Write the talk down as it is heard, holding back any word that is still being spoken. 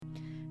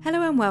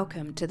Hello and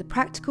welcome to the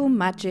Practical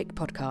Magic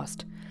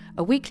Podcast,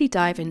 a weekly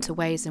dive into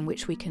ways in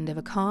which we can live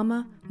a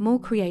calmer, more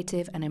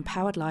creative and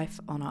empowered life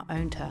on our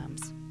own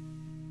terms.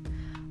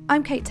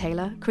 I'm Kate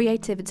Taylor,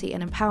 creativity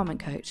and empowerment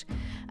coach,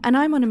 and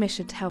I'm on a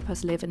mission to help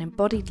us live an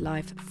embodied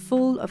life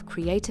full of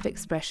creative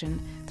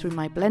expression through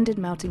my blended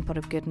melting pot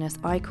of goodness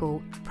I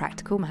call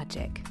Practical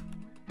Magic.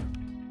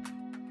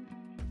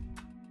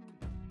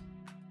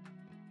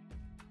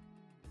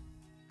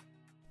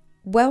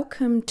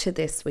 Welcome to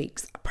this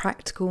week's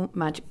Practical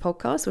Magic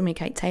Podcast with me,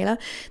 Kate Taylor.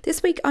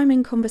 This week I'm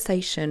in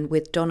conversation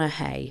with Donna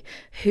Hay,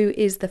 who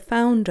is the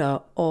founder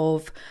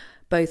of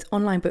both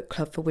Online Book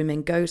Club for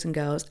Women, Goes and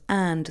Girls,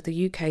 and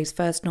the UK's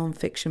first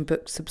non-fiction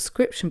book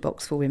subscription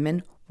box for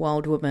women,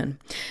 Wild Woman.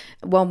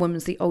 Wild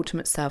Woman's the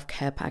ultimate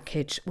self-care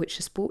package, which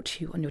is brought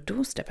to you on your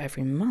doorstep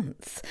every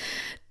month.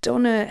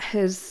 Donna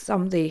is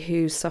somebody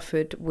who's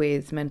suffered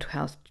with mental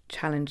health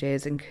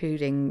challenges,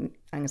 including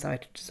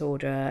anxiety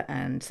disorder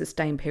and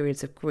sustained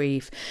periods of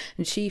grief,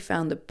 and she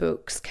found that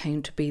books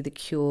came to be the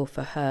cure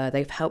for her.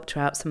 They've helped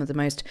her out some of the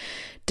most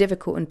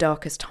difficult and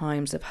darkest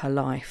times of her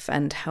life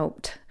and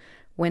helped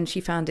when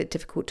she found it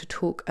difficult to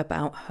talk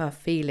about her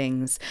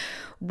feelings.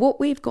 What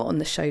we've got on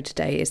the show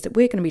today is that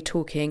we're going to be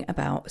talking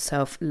about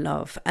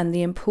self-love and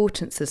the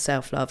importance of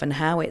self-love and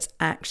how it's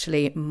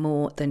actually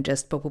more than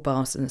just bubble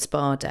baths and a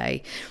spa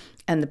day,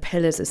 and the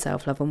pillars of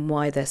self-love and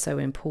why they're so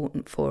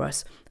important for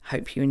us.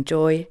 Hope you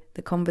enjoy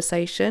the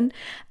conversation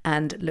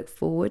and look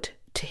forward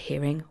to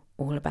hearing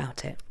all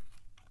about it.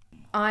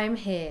 I'm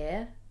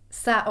here,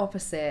 sat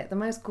opposite the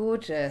most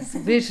gorgeous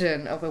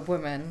vision of a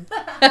woman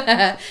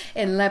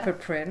in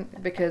leopard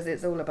print, because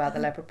it's all about the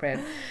leopard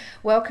print.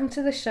 Welcome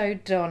to the show,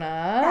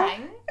 Donna.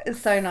 Thanks. It's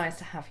so nice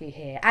to have you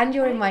here. And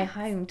you're in my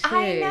home too.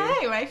 I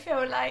know, I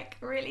feel like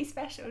really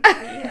special to be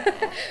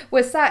here.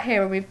 We're sat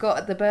here and we've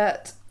got the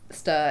Burt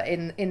stir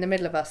in the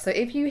middle of us, so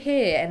if you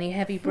hear any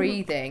heavy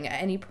breathing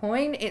at any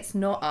point, it's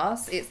not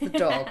us, it's the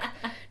dog.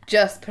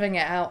 Just putting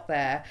it out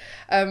there,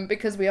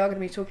 because we are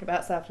going to be talking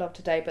about self-love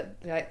today, but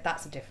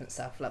that's a different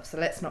self-love, so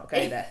let's not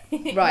go there.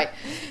 Right,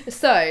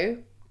 so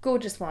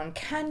gorgeous one,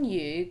 can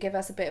you give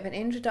us a bit of an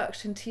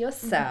introduction to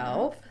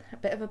yourself, a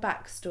bit of a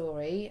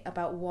backstory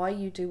about why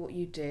you do what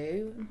you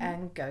do,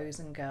 and Goes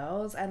and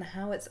Girls, and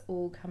how it's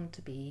all come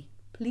to be,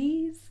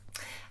 please?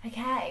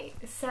 Okay,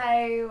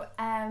 so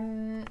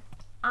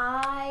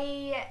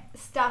I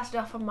started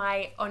off on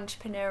my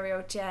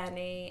entrepreneurial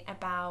journey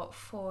about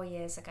 4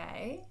 years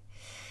ago.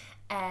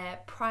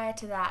 Prior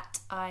to that,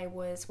 I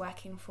was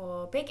working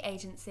for a big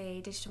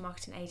agency, digital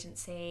marketing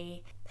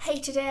agency.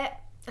 Hated it,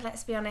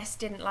 let's be honest,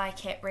 didn't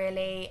like it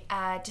really.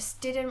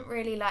 Just didn't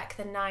really like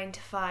the 9 to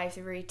 5,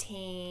 the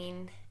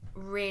routine.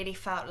 Really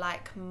felt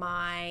like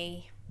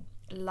my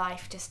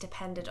life just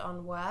depended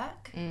on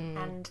work,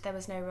 and there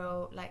was no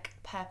real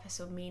purpose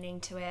or meaning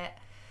to it.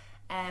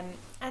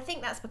 I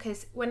think that's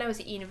because when I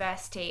was at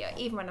university, or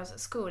even when I was at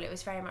school, it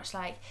was very much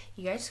like,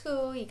 you go to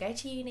school, you go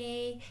to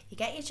uni, you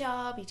get your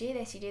job, you do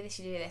this, you do this,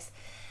 you do this.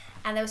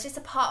 And there was just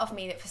a part of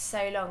me that for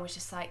so long was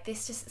just like,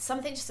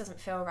 something just doesn't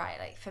feel right.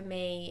 Like for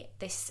me,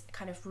 this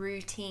kind of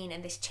routine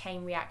and this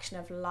chain reaction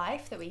of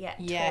life that we get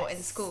taught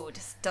in school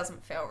just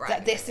doesn't feel right.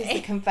 Like this is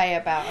the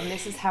conveyor belt and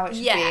this is how it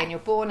should be, and you're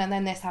born and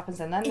then this happens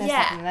and then this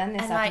happens and then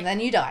this happens and then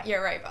you die.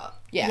 You're a robot.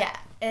 Yeah.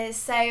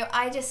 So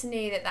I just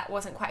knew that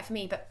wasn't quite for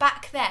me. But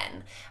back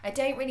then, I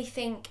don't really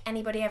think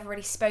anybody ever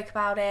really spoke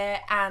about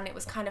it. And it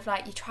was kind of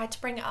like, you tried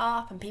to bring it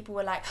up and people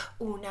were like,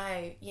 oh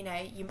no, you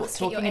must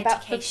get your education. Talking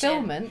about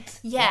fulfillment,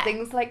 and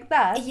things like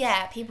that.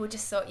 Yeah, people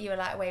just thought you were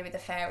like away with the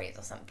fairies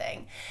or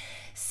something.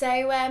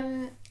 So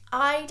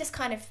I just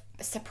kind of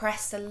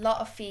suppressed a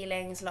lot of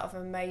feelings, a lot of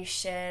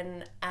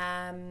emotion.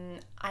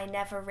 I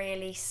never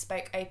really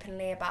spoke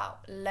openly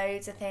about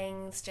loads of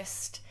things,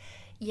 just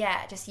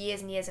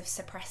years and years of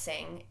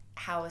suppressing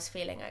how I was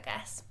feeling, I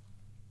guess.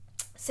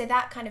 So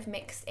that kind of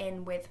mixed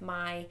in with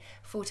my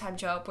full-time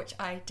job, which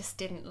I just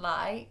didn't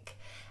like.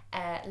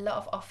 A lot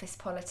of office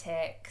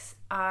politics.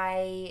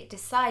 I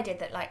decided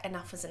that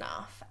enough was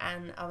enough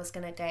and I was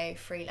going to go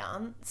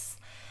freelance.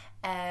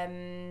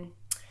 And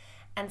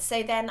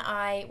so then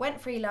I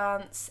went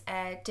freelance,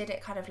 did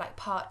it kind of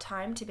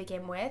part-time to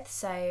begin with.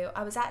 So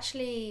I was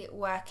actually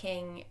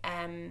working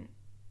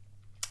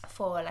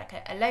for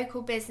a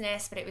local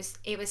business, but it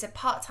was a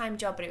part-time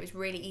job, but it was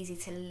really easy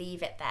to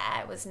leave it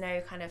there. It was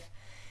no kind of,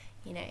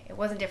 it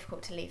wasn't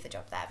difficult to leave the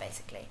job there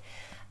basically.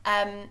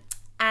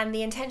 And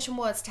the intention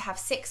was to have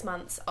 6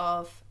 months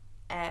of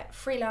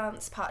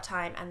freelance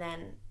part-time and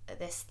then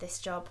this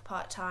job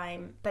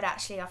part-time, but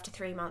actually after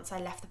 3 months I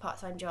left the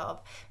part-time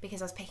job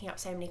because I was picking up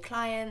so many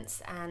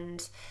clients,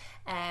 and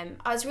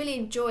I was really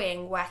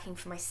enjoying working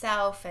for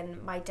myself,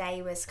 and my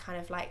day was kind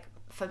of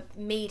for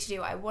me to do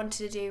what I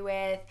wanted to do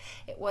with.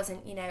 It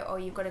wasn't,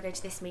 you've got to go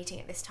to this meeting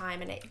at this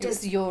time, and it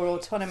was your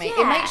autonomy.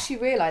 It makes you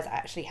realise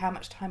actually how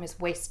much time is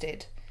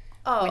wasted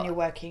when you're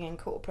working in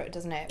corporate,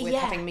 doesn't it? With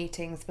having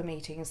meetings for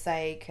meetings'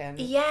 sake. And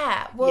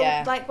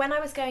when I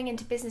was going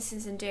into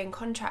businesses and doing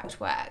contract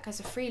work as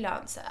a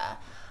freelancer,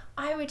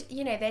 I would,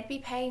 they'd be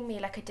paying me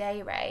a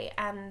day rate,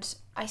 and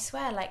I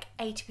swear like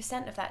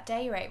 80% of that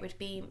day rate would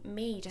be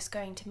me just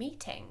going to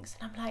meetings.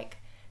 And I'm like,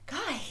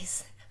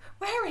 guys,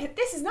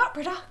 this is not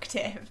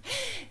productive.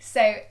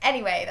 So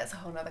anyway, that's a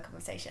whole nother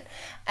conversation.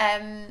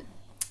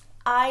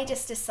 I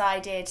just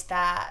decided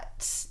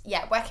that,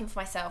 working for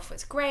myself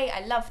was great.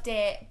 I loved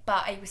it,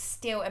 but I was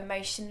still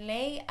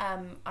emotionally,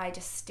 I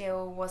just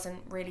still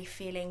wasn't really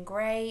feeling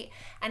great.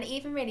 And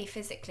even really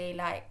physically,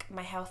 like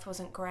my health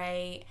wasn't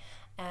great.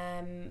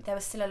 There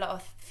was still a lot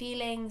of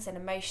feelings and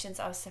emotions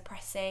I was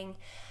suppressing.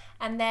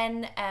 And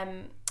then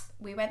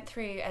we went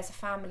through as a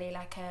family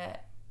like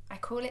I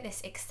call it this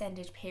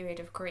extended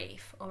period of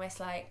grief, almost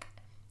like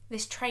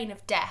this train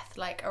of death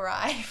like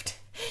arrived.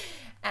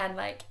 And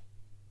like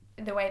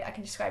the way that I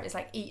can describe it is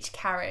like each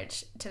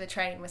carriage to the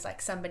train was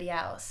like somebody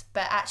else,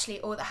 but actually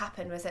all that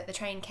happened was that the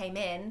train came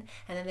in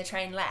and then the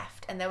train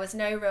left, and there was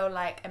no real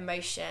like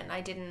emotion.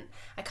 I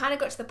kind of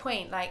got to the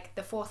point like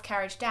the fourth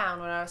carriage down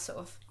when I was sort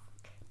of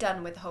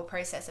done with the whole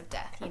process of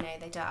death. You know,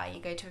 they die,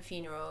 you go to a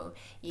funeral,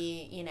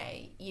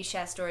 you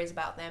share stories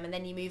about them, and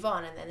then you move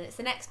on, and then it's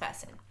the next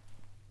person.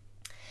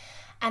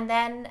 And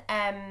then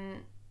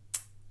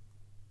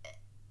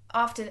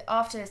after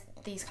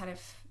these kind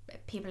of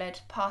people had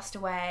passed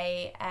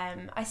away,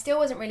 I still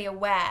wasn't really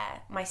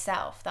aware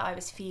myself that I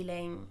was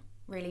feeling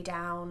really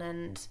down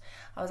and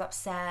I was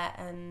upset,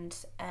 and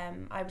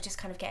I was just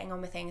kind of getting on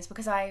with things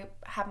because I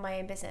had my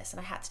own business and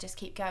I had to just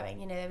keep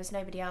going. You know, there was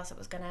nobody else that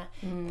was going to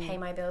pay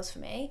my bills for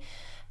me.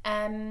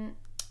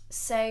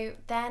 So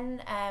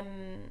then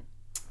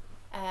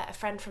a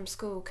friend from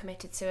school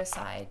committed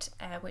suicide,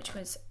 which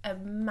was a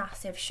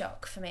massive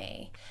shock for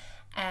me.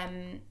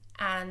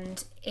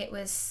 And it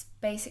was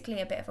basically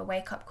a bit of a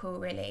wake-up call,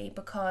 really,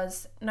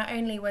 because not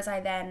only was I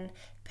then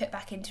put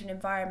back into an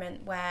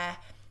environment where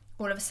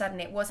all of a sudden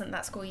it wasn't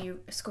that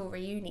school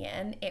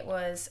reunion, it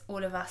was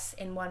all of us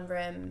in one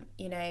room,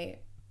 you know,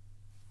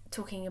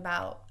 talking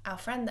about our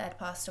friend that had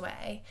passed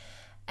away.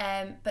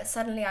 But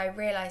suddenly I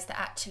realised that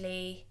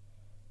actually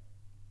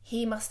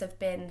he must have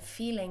been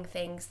feeling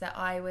things that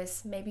I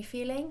was maybe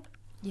feeling.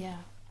 Yeah.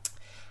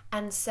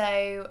 And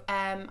so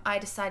I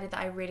decided that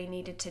I really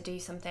needed to do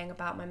something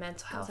about my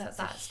mental health at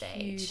that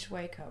stage. Huge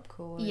wake up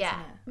call. Yeah,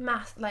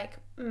 isn't it?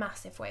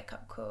 massive wake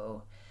up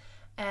call.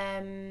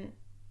 And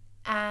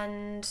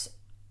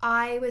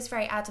I was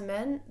very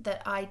adamant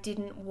that I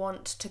didn't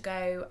want to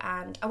go,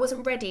 and I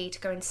wasn't ready to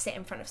go and sit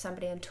in front of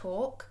somebody and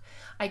talk.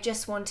 I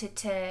just wanted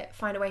to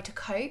find a way to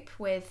cope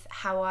with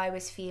how I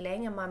was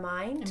feeling in my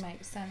mind. It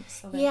makes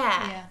sense of it.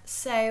 Yeah.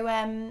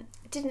 So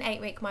did an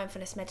 8-week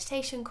mindfulness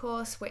meditation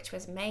course, which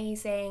was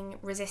amazing.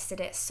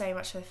 Resisted it so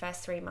much for the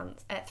first 3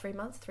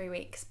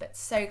 weeks, but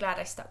so glad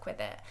I stuck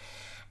with it.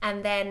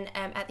 And then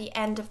at the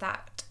end of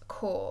that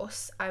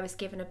course, I was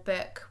given a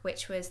book,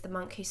 which was The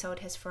Monk Who Sold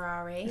His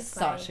Ferrari. It's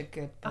such a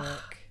good book.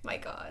 Oh, my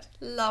God.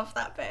 Love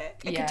that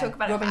book. I could talk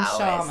about it for hours.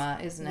 Robin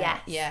Sharma, isn't it?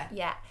 Yes.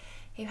 Yeah.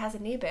 Who has a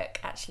new book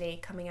actually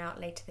coming out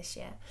later this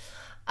year.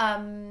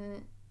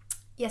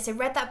 So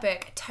read that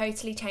book,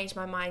 totally changed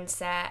my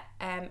mindset,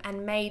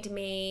 and made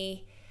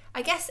me,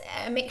 I guess,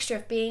 a mixture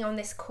of being on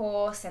this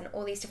course and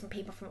all these different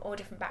people from all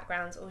different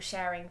backgrounds all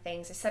sharing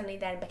things. I suddenly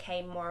then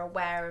became more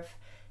aware of,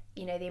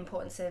 you know, the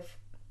importance of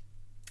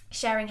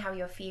sharing how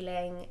you're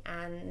feeling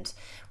and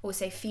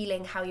also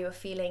feeling how you're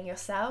feeling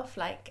yourself,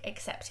 like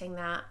accepting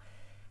that.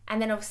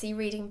 And then obviously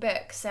reading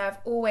books. So I've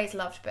always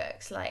loved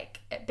books, like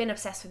been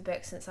obsessed with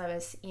books since I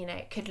was,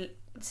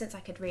 since I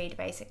could read,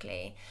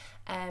 basically.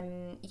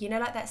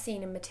 Like that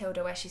scene in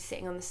Matilda where she's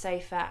sitting on the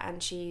sofa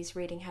and she's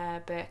reading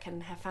her book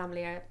and her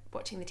family are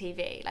watching the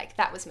TV. Like,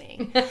 that was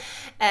me.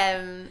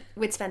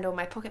 Would spend all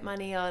my pocket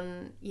money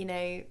on,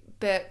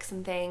 books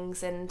and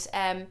things. And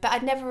but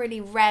I'd never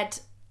really read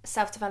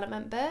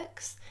self-development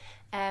books.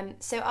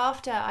 So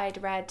after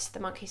I'd read The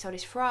Monk Who Sold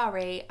His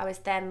Ferrari, I was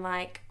then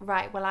like,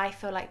 right, well, I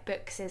feel like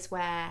books is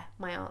where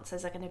my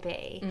answers are going to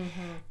be.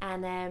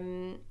 Mm-hmm.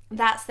 And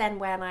that's then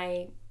when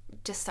I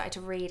just started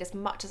to read as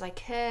much as I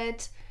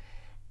could,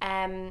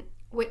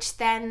 which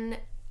then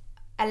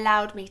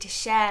allowed me to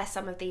share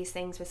some of these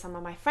things with some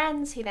of my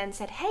friends, who then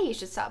said, hey, you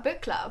should start a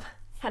book club.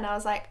 And I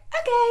was like,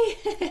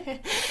 okay.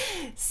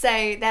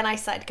 So then I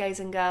started Goes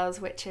and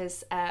Girls, which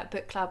is a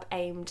book club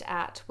aimed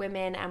at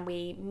women, and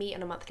we meet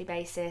on a monthly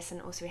basis,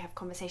 and also we have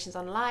conversations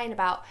online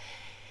about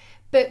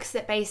books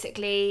that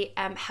basically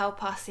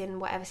help us in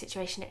whatever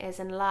situation it is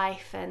in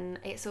life, and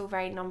it's all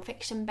very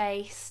non-fiction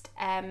based.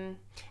 And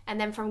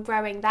then from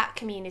growing that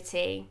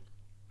community,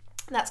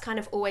 that's kind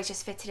of always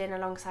just fitted in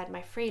alongside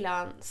my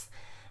freelance.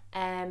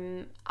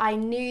 I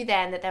knew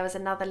then that there was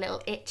another little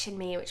itch in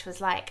me, which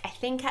was like, I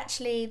think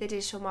actually the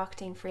digital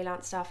marketing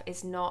freelance stuff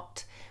is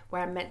not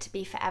where I'm meant to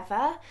be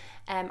forever.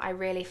 I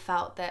really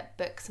felt that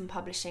books and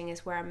publishing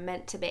is where I'm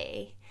meant to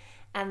be.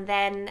 And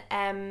then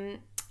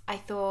I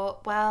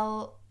thought,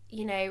 well,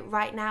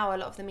 right now a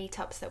lot of the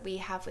meetups that we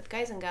have with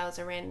Goes and Girls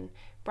are in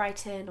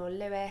Brighton or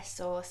Lewes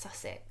or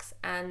Sussex,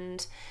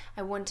 and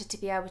I wanted to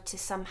be able to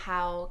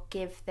somehow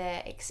give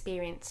the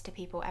experience to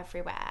people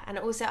everywhere. And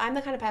also I'm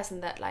the kind of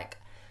person that, like,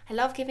 I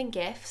love giving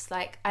gifts.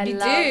 Like I You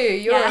love, do.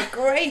 You're a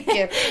great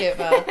gift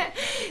giver.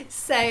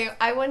 So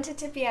I wanted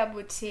to be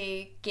able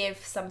to give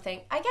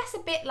something, I guess, a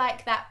bit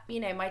like that. You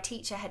know, my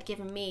teacher had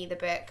given me the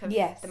book of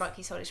Yes. The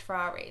Monkey Sold His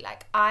Ferrari.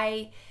 Like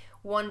I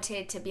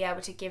wanted to be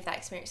able to give that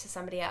experience to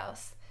somebody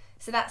else.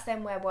 So that's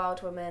then where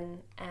Wild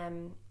Woman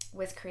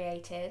was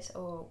created,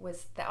 or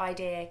was the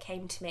idea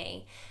came to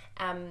me,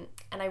 and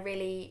I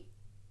really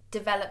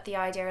developed the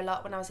idea a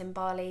lot when I was in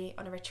Bali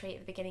on a retreat at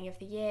the beginning of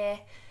the year.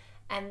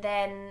 And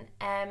then,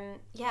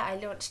 I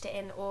launched it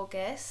in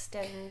August.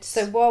 And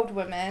So Wild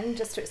Woman,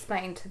 just to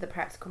explain to the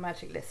Practical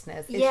Magic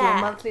listeners, is Yeah.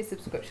 your monthly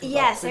subscription box.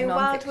 yeah, with so Wild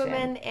non-fiction.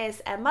 Woman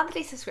is a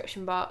monthly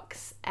subscription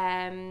box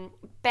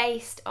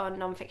based on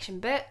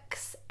non-fiction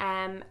books.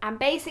 And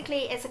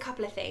basically it's a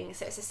couple of things.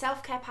 So it's a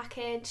self-care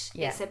package,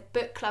 Yeah. it's a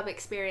book club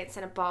experience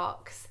in a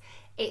box,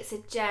 it's a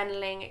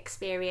journaling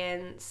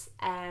experience.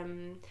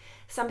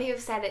 Some people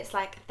have said it's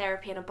like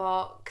therapy in a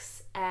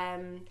box.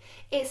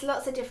 It's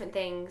lots of different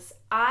things.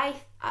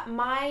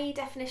 My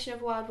definition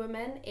of Wild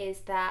Woman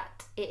is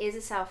that it is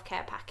a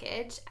self-care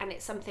package, and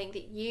it's something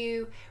that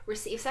you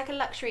receive. It's like a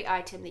luxury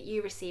item that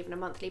you receive on a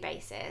monthly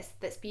basis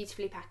that's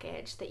beautifully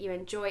packaged, that you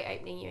enjoy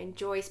opening, you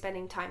enjoy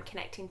spending time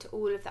connecting to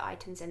all of the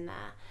items in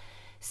there.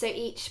 So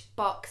each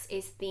box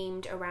is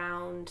themed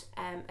around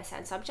a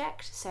certain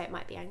subject. So it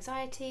might be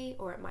anxiety,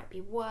 or it might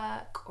be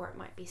work, or it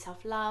might be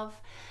self-love.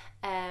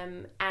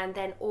 And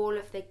then all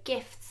of the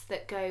gifts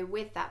that go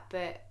with that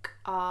book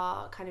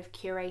are kind of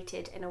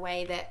curated in a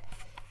way that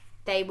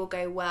they will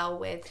go well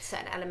with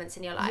certain elements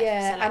in your life.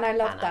 Yeah, So, like, and I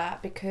love planner.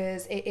 that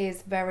because it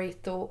is very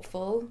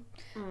thoughtful.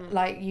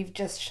 Like you've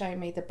just shown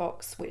me the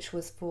box which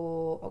was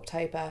for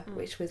October,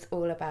 which was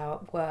all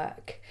about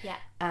work. Yeah.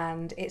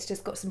 And it's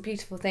just got some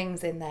beautiful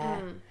things in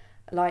there.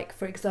 Like,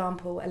 for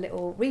example, a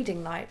little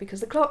reading light because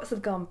the clocks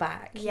have gone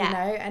back, Yeah. you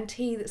know, and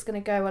tea that's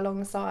going to go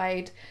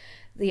alongside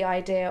the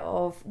idea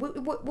of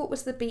what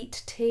was the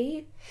beat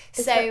tea?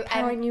 Is So, that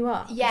powering you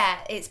up? Yeah,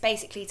 it's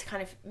basically to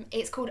kind of,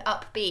 it's called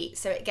Upbeat,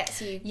 so it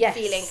gets you Yes.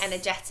 feeling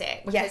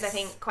energetic, because Yes. I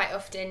think quite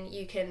often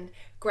you can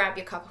grab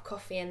your cup of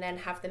coffee and then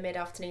have the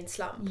mid-afternoon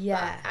slump.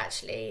 Yeah. But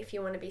actually, if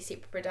you want to be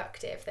super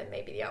productive, then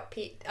maybe the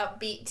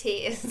upbeat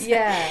tea is,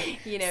 Yeah.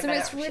 you know, So better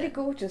it's really option.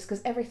 gorgeous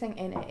because everything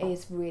in it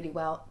is really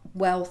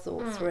well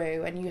thought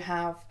through, and you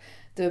have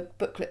the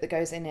booklet that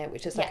goes in it,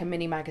 which is like Yeah. a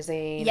mini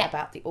magazine Yeah.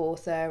 about the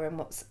author and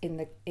what's in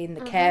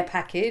the care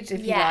package,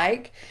 if Yeah. you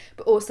like,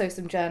 but also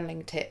some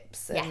journaling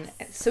tips. And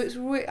Yes. so it's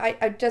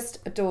I just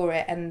adore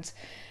it, and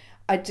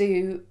I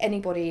do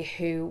anybody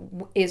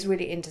who is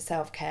really into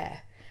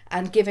self-care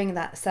and giving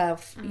that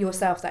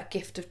yourself that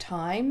gift of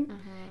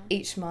time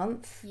each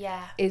month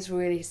Yeah. is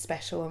really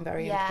special and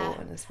very Yeah.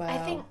 important as well.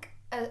 I think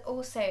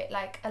also,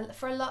 like,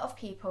 for a lot of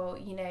people,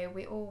 you know,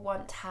 we all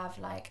want to have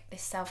like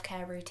this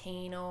self-care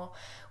routine, or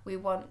we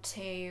want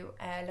to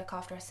look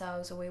after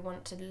ourselves, or we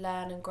want to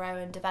learn and grow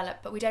and develop,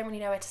 but we don't really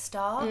know where to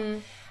start.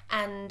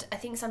 And I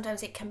think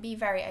sometimes it can be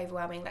very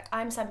overwhelming. Like,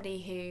 I'm somebody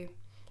who,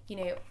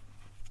 you know,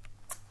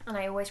 and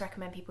I always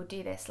recommend people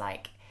do this,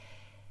 like,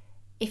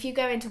 if you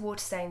go into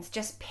Waterstones,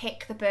 just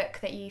pick the book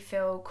that you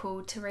feel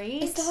called to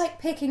read. It's like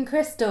picking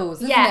crystals,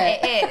 isn't Yeah, it?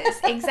 it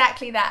is.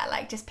 Exactly that.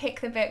 Like, just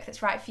pick the book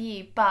that's right for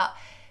you. But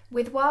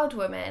with Wild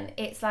Woman,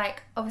 it's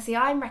like, obviously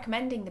I'm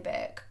recommending the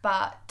book,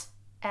 but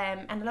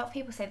and a lot of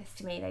people say this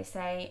to me. They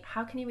say,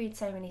 how can you read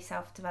so many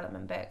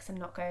self-development books and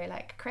not go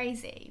like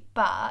crazy?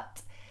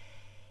 But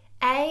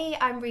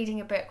I'm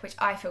reading a book which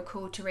I feel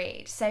called to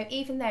read. So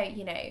even though,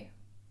 you know,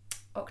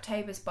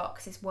 October's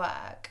box is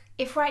work,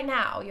 if right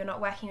now you're not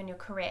working on your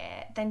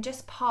career, then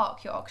just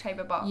park your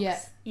October box, Yeah.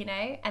 you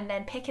know, and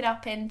then pick it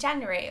up in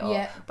January or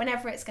Yeah.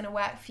 whenever it's going to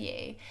work for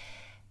you.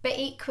 But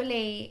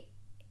equally,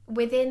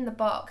 within the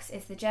box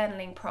is the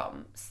journaling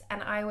prompts,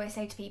 and I always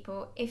say to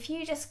people, if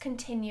you just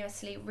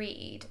continuously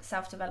read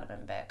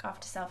self-development book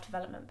after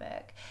self-development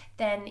book,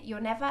 then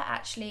you're never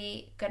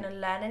actually going to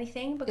learn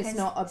anything, because It's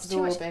not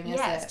too much, absorbing, is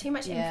it's it? too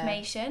much Yeah.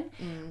 information.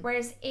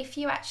 Whereas if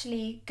you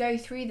actually go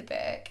through the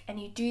book and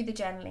you do the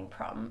journaling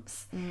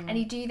prompts and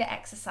you do the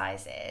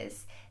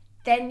exercises,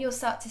 then you'll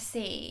start to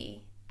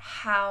see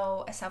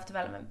how a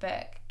self-development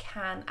book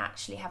can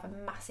actually have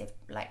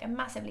a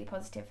massively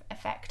positive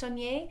effect on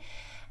you.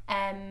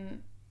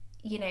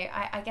 You know,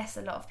 I guess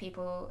a lot of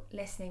people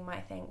listening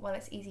might think, well,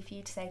 it's easy for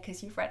you to say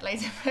because you've read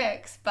loads of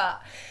books,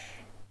 but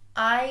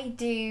I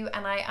do,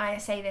 and I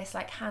say this,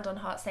 like, hand on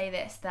heart say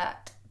this,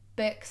 that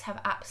books have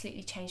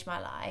absolutely changed my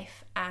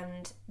life,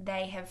 and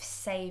they have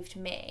saved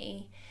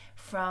me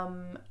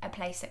from a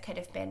place that could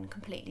have been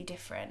completely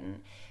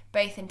different,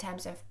 both in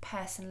terms of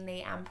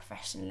personally and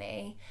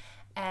professionally.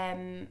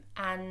 And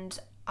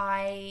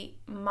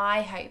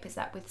my hope is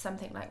that with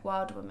something like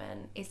Wild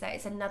Woman, is that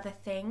it's another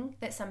thing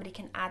that somebody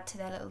can add to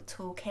their little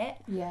toolkit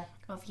Yeah.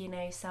 of, you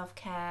know,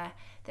 self-care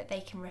that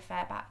they can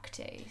refer back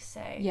to.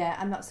 So Yeah,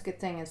 and that's a good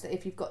thing, is that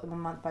if you've got them on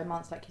month by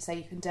month, like you say,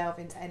 you can delve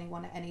into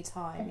anyone at any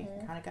time. You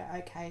can kind of go,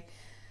 okay,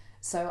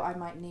 so I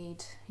might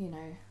need, you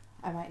know,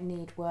 I might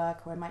need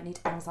work, or I might need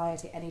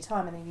anxiety at any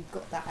time, and then you've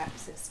got that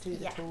access to the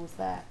Yeah. tools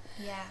there.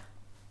 yeah.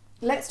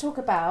 Let's talk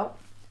about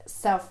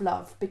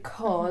self-love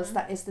because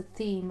that is the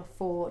theme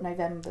for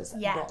November's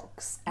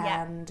box.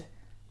 And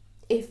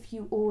if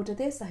you order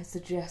this, I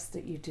suggest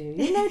that you do.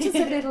 You notice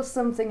a little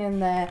something in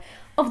there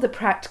of the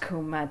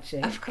practical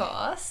magic. Of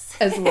course.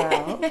 As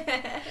well.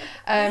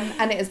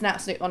 And it is an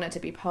absolute honour to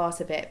be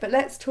part of it. But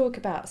let's talk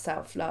about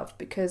self-love,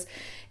 because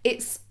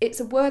it's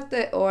a word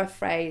that, or a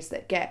phrase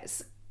that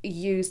gets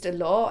used a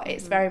lot.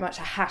 It's very much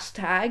a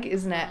hashtag,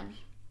 isn't it?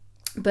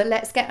 But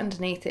let's get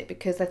underneath it,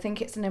 because I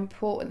think it's an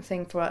important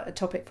thing a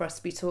topic for us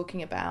to be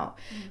talking about,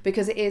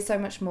 because it is so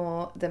much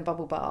more than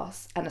bubble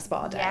baths and a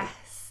spa day.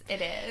 Yes,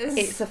 it is.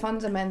 It's a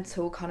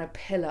fundamental kind of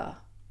pillar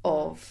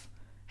of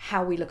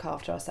how we look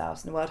after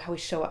ourselves in the world, how we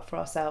show up for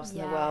ourselves in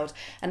the world,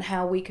 and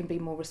how we can be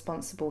more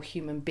responsible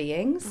human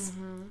beings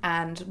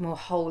and more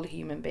whole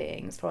human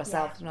beings for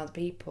ourselves and other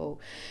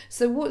people.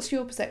 So what's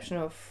your perception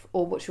of,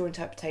 or what's your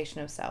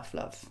interpretation of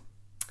self-love?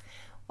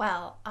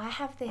 Well, I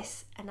have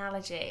this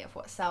analogy of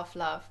what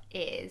self-love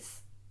is,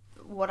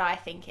 what I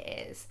think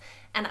it is.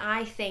 And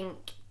I think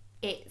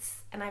it's,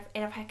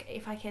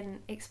 if I can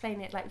explain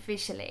it like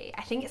visually,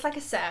 I think it's like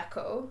a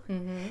circle.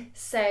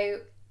 So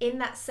in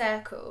that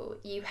circle,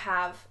 you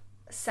have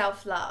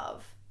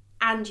self-love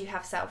and you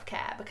have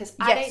self-care, because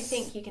I don't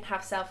think you can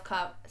have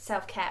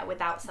self-care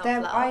without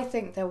self-love. I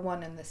think they're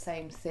one and the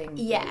same thing.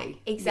 Yeah,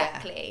 really.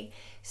 exactly.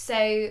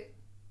 So,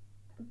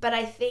 but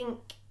I think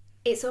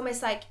it's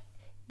almost like,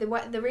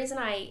 the reason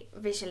I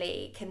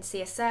visually can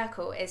see a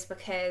circle is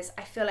because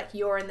I feel like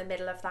you're in the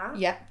middle of that.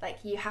 Yeah. Like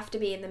you have to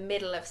be in the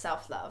middle of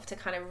self-love to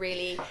kind of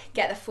really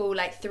get the full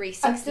like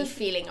 360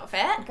 feeling of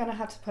it. I'm going to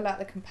have to pull out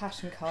the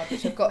compassion card,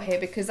 which I've got here,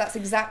 because that's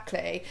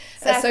exactly...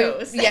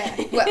 Circles.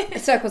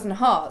 Circles and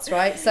hearts,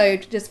 right? So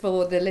just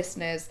for the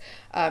listeners,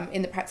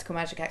 in the Practical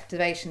Magic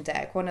Activation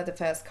deck, one of the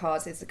first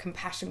cards is the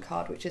compassion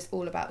card, which is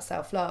all about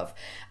self-love.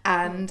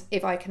 And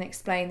if I can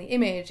explain the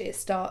image, it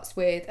starts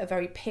with a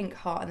very pink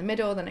heart in the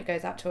middle, then it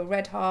goes out to a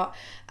red heart,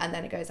 and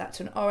then it goes out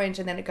to an orange,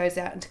 and then it goes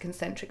out into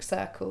concentric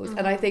circles.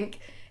 And I think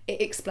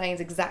it explains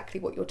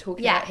exactly what you're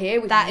talking about here,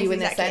 with you in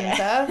the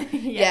centre.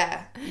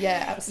 Yeah,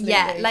 absolutely.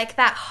 Yeah, like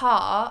that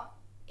heart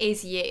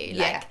is you.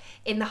 Like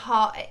in the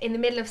heart, in the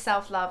middle of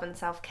self-love and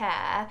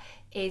self-care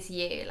is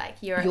you. Like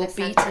you're at the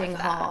beating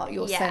heart,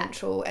 your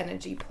central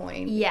energy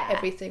point,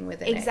 everything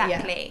within it.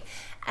 Exactly.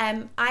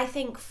 I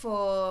think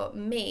for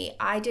me,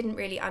 I didn't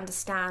really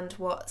understand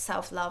what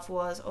self-love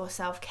was or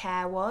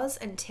self-care was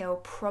until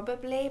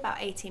probably about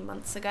 18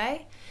 months ago.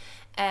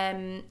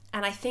 And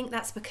I think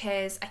that's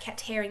because I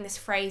kept hearing this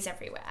phrase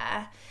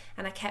everywhere,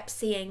 and I kept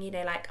seeing,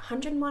 like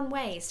 101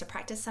 ways to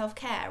practice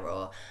self-care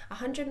or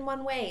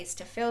 101 ways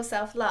to feel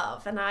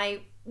self-love. And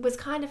I was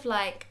kind of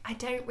like, I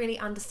don't really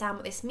understand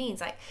what this means.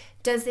 Like,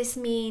 does this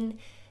mean...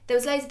 There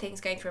was loads of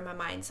things going through my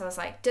mind. So I was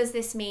like, does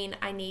this mean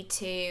I need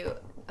to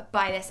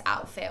buy this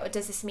outfit? Or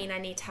does this mean I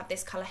need to have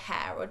this colour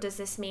hair? Or does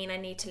this mean I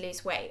need to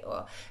lose weight?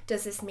 Or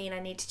does this mean I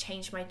need to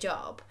change my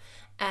job?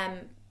 But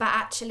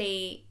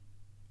actually,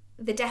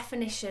 the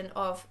definition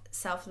of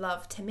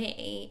self-love to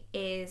me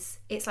is,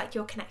 it's like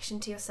your connection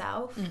to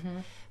yourself.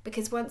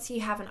 Because once you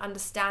have an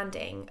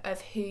understanding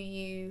of who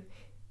you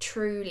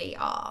truly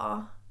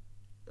are,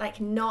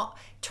 like not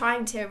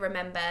trying to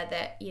remember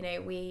that,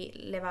 we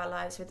live our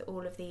lives with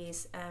all of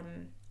these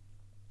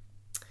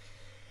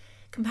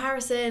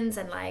comparisons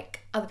and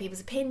like other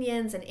people's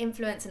opinions and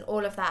influence and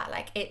all of that.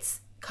 Like it's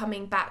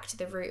coming back to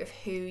the root of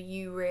who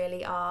you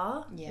really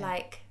are.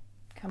 Like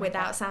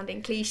without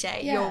sounding cliche,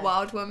 you're a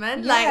wild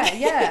woman.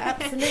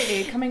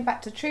 Absolutely. Coming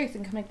back to truth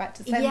and coming back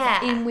to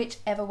sense in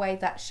whichever way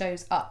that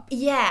shows up.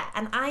 Yeah,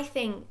 and I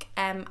think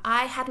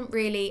I hadn't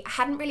really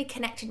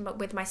connected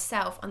with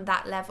myself on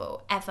that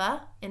level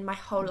ever in my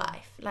whole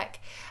life. Like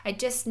I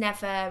just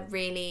never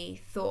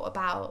really thought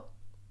about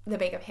the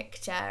bigger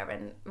picture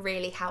and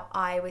really how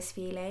I was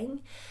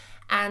feeling.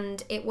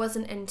 And it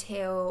wasn't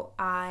until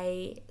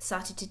I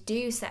started to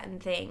do certain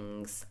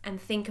things and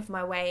think of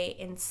my way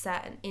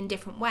in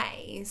different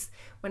ways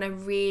when I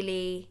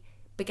really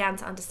began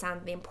to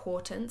understand the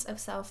importance of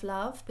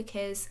self-love.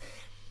 Because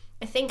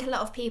I think a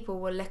lot of people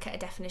will look at a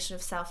definition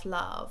of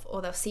self-love,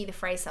 or they'll see the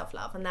phrase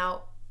self-love, and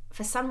they'll,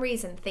 for some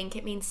reason, think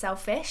it means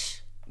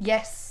selfish.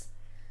 Yes.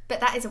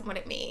 But that isn't what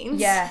it means.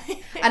 Yeah.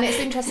 And it's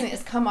interesting,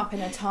 it's come up in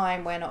a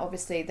time when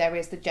obviously there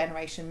is the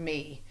generation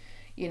me,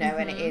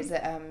 and it is,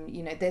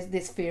 there's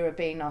this fear of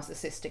being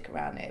narcissistic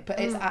around it, but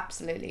it's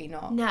absolutely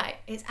not. No,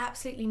 it's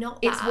absolutely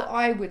not that. It's what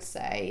I would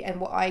say, and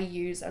what I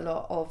use a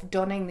lot of,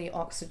 donning the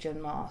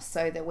oxygen mask,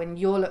 so that when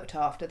you're looked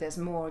after, there's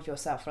more of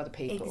yourself for other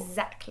people.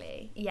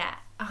 Exactly. Yeah,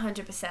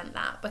 100%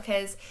 that.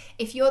 Because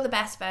if you're the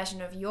best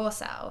version of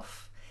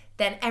yourself,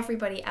 then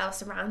everybody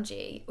else around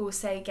you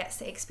also gets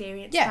to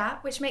experience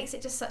that, which makes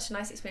it just such a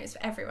nice experience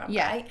for everyone,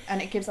 right?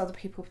 And it gives other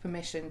people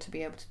permission to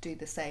be able to do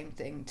the same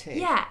thing too.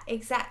 Yeah,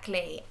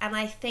 exactly. And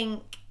I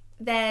think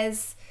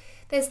there's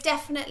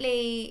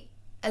definitely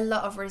a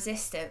lot of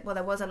resistance. Well,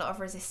 there was a lot of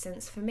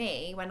resistance for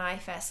me when I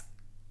first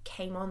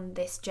came on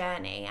this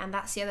journey. And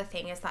that's the other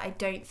thing, is that I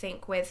don't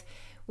think with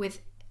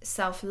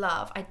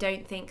self-love, I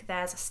don't think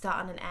there's a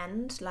start and an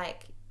end.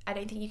 Like, I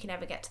don't think you can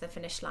ever get to the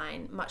finish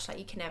line, much like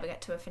you can never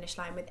get to a finish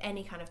line with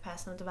any kind of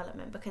personal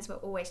development, because we're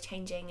always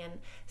changing and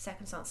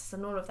circumstances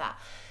and all of that.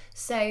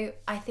 So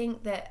I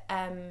think that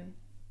I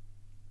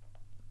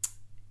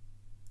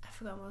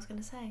forgot what I was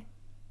going to say.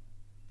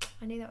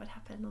 I knew that would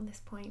happen on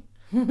this point.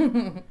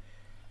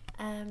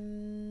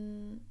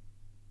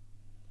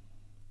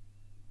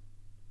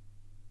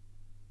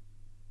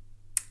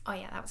 Oh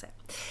yeah, that was it.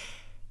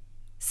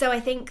 So I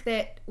think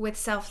that with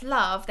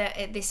self-love,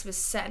 this was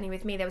certainly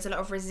with me, there was a lot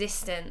of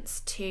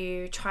resistance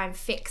to try and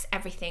fix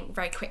everything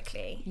very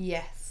quickly.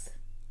 Yes.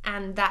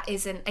 And that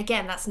isn't,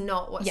 again, that's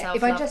not what self-love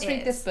is. If I just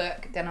read this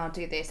book, then I'll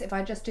do this. If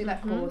I just do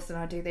that course, then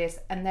I'll do this.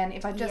 And then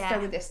if I just go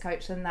with this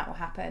coach, then that will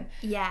happen.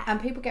 Yeah.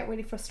 And people get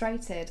really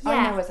frustrated. Yeah.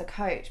 I know as a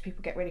coach,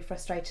 people get really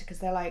frustrated because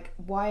they're like,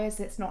 why is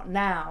it not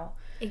now?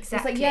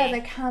 Exactly. It's like,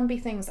 there can be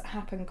things that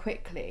happen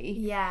quickly.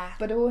 Yeah.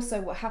 But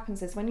also what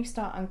happens is when you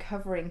start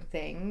uncovering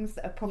things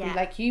that are probably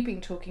like you've been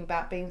talking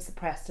about, being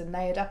suppressed and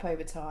layered up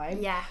over time.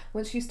 Yeah.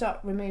 Once you start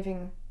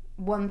removing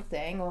one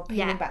thing or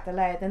peeling back the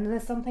layer, then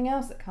there's something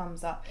else that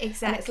comes up.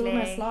 Exactly. And it's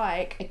almost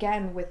like,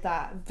 again, with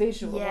that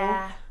visual,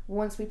 Yeah.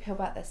 once we peel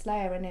back this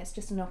layer, and it's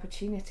just an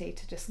opportunity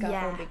to discover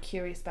and be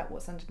curious about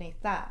what's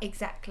underneath that.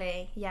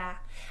 Exactly, yeah.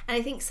 And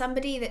I think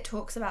somebody that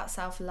talks about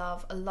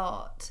self-love a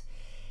lot,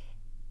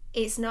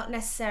 it's not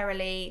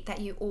necessarily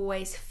that you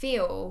always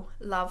feel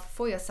love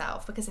for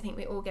yourself, because I think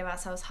we all give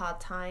ourselves hard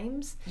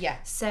times. Yeah.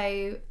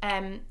 So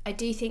I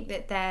do think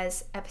that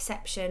there's a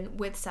perception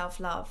with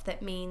self-love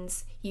that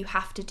means you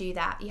have to do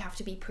that. You have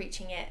to be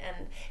preaching it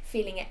and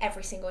feeling it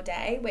every single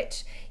day,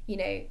 which, you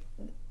know,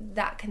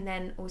 that can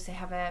then also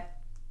have a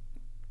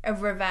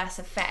reverse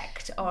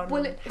effect on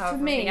how for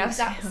me, else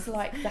that's feels.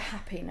 like the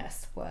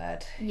happiness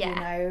word. Yeah. You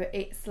know,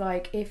 it's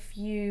like if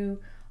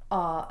you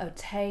are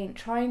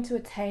trying to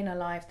attain a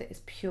life that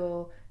is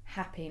pure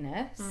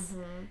happiness,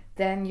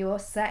 then you're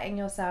setting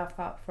yourself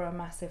up for a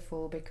massive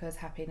fall, because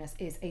happiness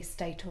is a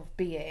state of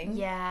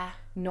being,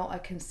 not a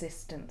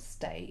consistent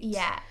state.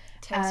 Yeah,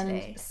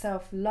 totally. And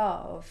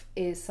self-love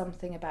is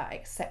something about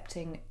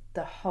accepting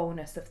the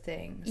wholeness of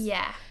things.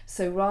 Yeah.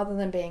 So rather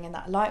than being in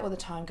that light all the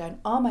time going,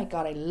 oh my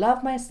God, I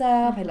love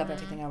myself, I love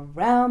everything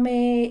around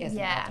me, isn't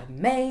that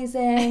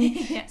amazing?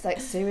 It's like,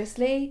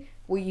 seriously?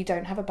 Well, you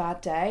don't have a bad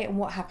day. And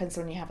what happens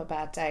when you have a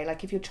bad day?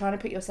 Like, if you're trying to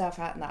put yourself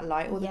out in that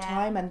light all the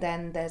time and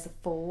then there's a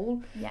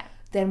fall,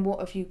 then what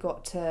have you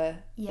got to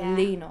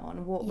lean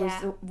on?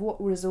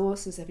 What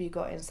resources have you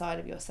got inside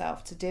of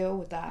yourself to deal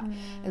with that?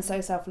 And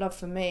so self-love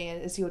for me,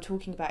 as you're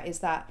talking about, is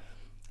that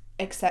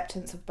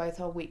acceptance of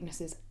both our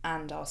weaknesses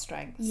and our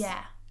strengths.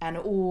 And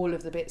all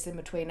of the bits in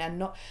between,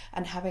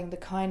 and having the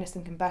kindness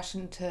and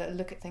compassion to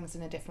look at things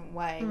in a different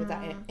way with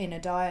that inner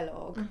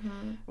dialogue,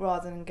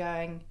 rather than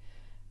going,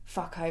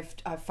 fuck,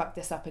 I've fucked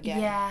this up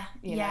again.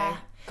 You know,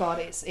 God,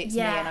 it's me,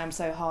 and I'm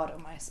so hard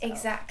on myself.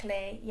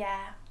 Exactly. Yeah.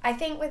 I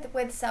think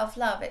with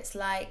self-love, it's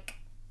like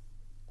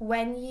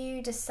when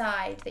you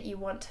decide that you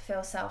want to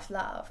feel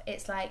self-love,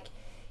 it's like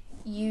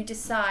you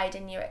decide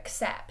and you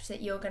accept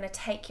that you're going to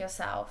take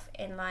yourself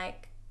in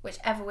like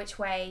which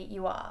way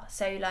you are.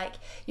 So like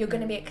you're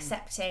going to be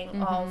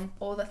accepting of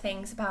all the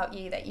things about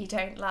you that you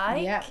don't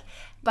like,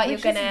 but you're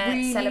going to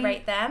really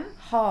celebrate them.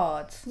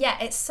 Hard. Yeah,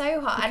 it's so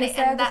hard.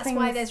 And that's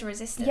why there's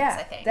resistance,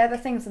 I think. They're the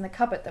things in the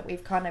cupboard that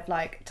we've kind of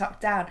like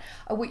tucked down.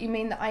 Oh, what you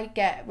mean that I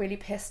get really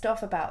pissed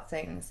off about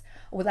things?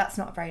 Well, that's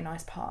not a very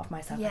nice part of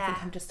myself. I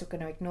think I'm just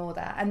going to ignore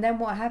that. And then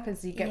what happens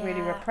is you get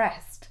really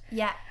repressed.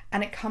 Yeah.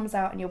 And it comes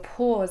out in your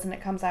pores, and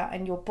it comes out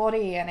in your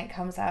body, and it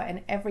comes out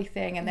in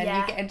everything. And then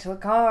you get into a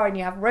car and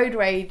you have road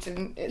rage,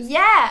 and it's,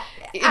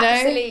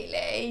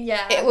 absolutely,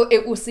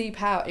 it will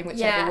seep out in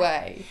whichever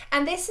way.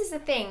 And this is the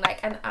thing, like,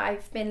 and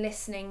I've been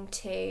listening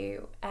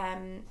to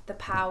The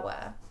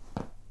Power,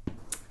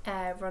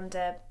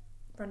 Rhonda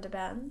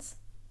Burns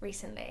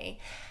recently,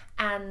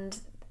 and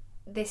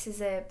this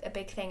is a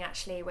big thing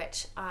actually,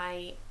 which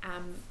I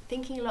am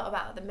thinking a lot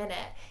about at the minute.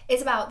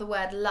 It's about the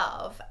word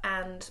love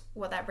and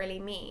what that really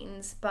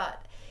means.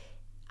 But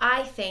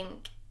I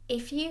think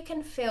if you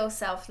can feel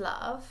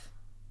self-love,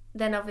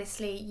 then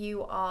obviously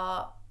you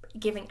are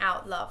giving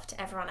out love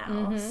to everyone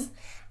else.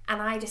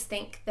 And I just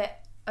think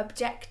that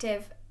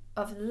objective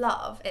of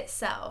love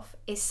itself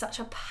is such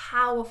a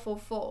powerful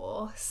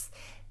force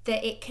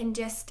that it can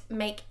just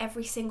make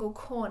every single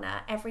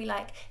corner, every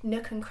like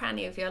nook and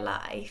cranny of your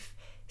life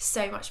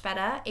so much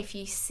better if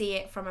you see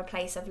it from a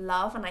place of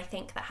love. And I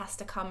think that has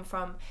to come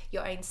from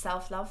your own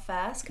self-love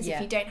first, because if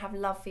you don't have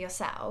love for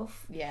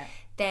yourself,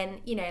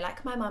 then, you know,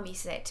 like my mum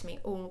used to say it to me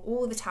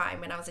all the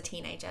time when I was a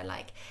teenager,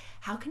 like,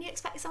 how can you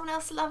expect someone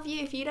else to love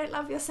you if you don't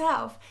love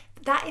yourself?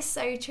 That is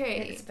so true.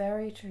 It's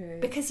very true.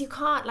 Because you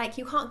can't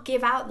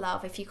give out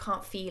love if you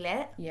can't feel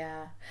it.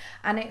 Yeah.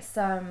 And it's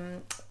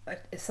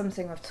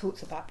something I've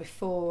talked about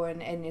before,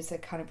 and is a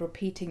kind of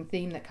repeating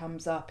theme that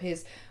comes up,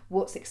 is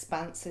what's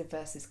expansive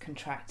versus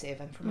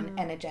contractive. And from an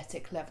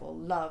energetic level,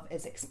 love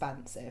is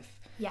expansive.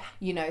 Yeah.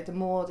 You know, the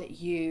more that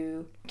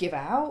you give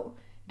out,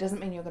 doesn't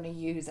mean you're going to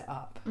use it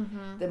up.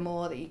 The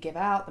more that you give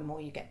out, the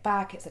more you get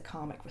back. It's a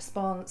karmic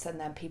response, and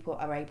then people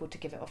are able to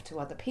give it off to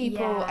other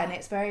people, and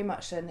it's very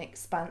much an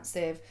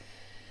expansive,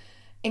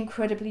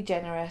 incredibly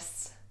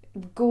generous,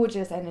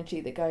 gorgeous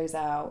energy that goes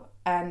out.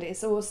 And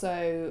it's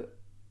also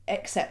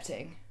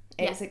accepting.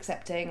 It's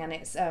accepting, and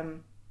it's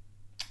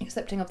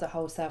accepting of the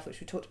whole self, which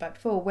we talked about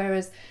before.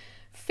 Whereas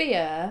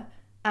fear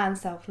and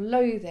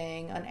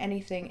self-loathing and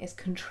anything is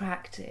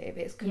contractive.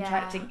 It's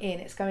contracting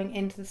in. It's going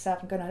into the self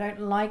and going, I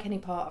don't like any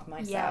part of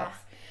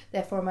myself.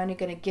 Therefore, I'm only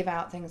going to give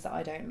out things that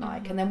I don't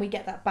like. And then we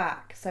get that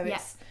back. So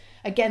it's,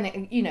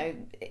 again, you know,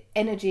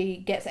 energy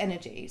gets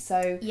energy.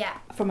 So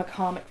from a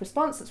karmic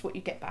response, that's what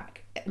you get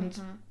back. And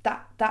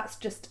that's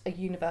just a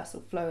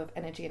universal flow of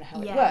energy and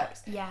how it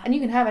works. And you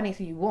can have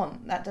anything you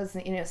want. That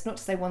doesn't, you know, it's not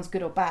to say one's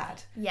good or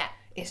bad.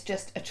 It's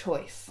just a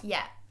choice.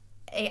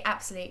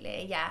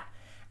 Absolutely.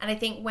 And I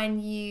think when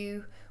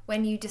you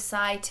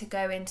decide to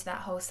go into that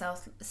whole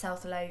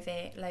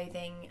self-loathing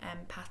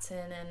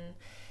pattern, and,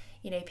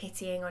 you know,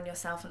 pitying on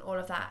yourself and all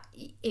of that,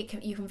 you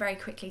can very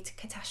quickly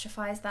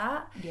catastrophize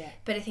that.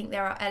 But I think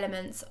there are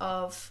elements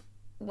of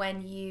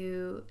when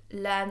you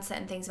learn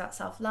certain things about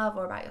self-love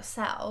or about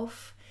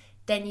yourself,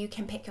 then you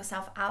can pick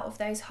yourself out of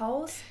those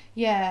holes.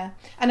 And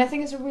I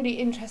think it's a really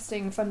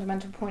interesting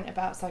fundamental point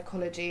about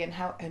psychology and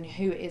how and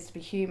who it is to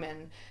be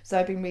human. So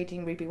I've been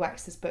reading Ruby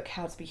Wax's book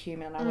How to Be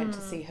Human, and I went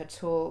to see her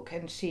talk,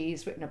 and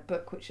she's written a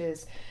book which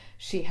is,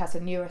 she has a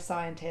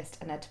neuroscientist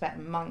and a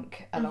Tibetan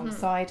monk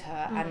alongside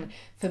her, and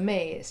for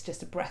me it's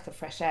just a breath of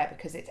fresh air,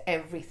 because it's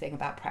everything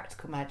about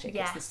practical magic.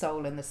 It's the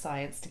soul and the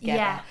science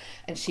together,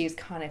 and she's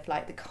kind of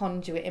like the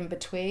conduit in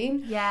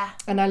between.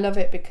 And I love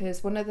it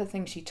because one of the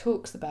things she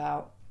talks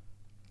about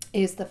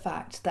is the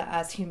fact that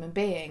as human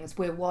beings,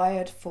 we're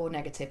wired for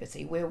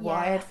negativity. We're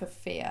wired for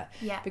fear,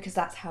 because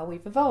that's how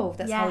we've evolved.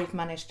 That's how we've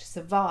managed to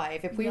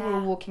survive. If we were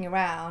all walking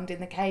around in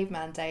the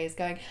caveman days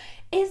going,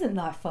 isn't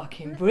that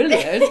fucking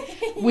brilliant?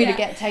 We'd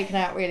get taken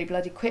out really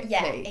bloody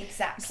quickly.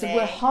 Exactly. So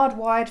we're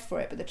hardwired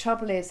for it. But the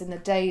trouble is, in the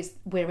days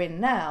we're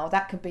in now,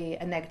 that could be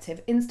a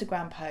negative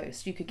Instagram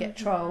post. You could get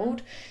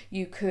trolled.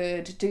 You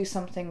could do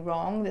something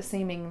wrong that's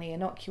seemingly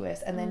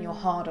innocuous, and then you're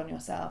hard on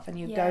yourself and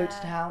you go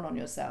to town on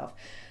yourself.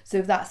 So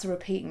if that's a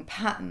repeating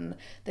pattern,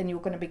 then you're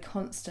going to be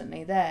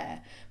constantly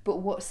there. But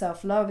what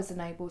self-love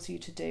enables you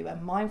to do,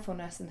 and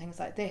mindfulness and things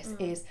like this,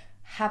 is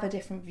have a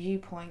different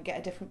viewpoint, get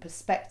a different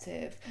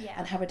perspective,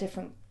 and have a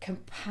different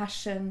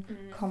compassion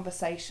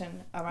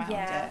conversation around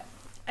it.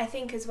 I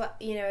think as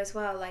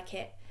well, like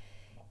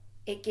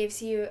it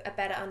gives you a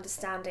better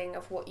understanding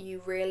of what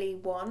you really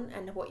want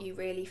and what you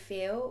really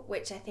feel,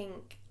 which I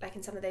think, like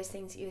in some of those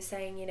things that you were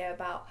saying, you know,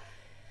 about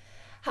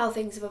how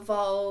things have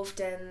evolved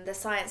and the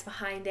science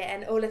behind it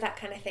and all of that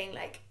kind of thing,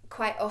 like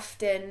quite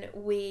often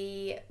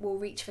we will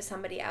reach for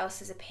somebody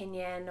else's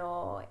opinion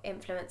or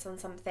influence on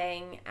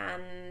something,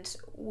 and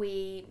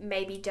we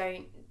maybe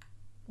don't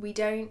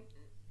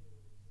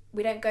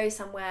go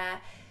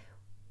somewhere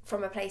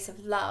from a place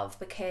of love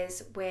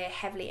because we're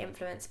heavily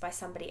influenced by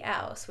somebody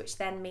else, which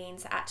then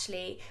means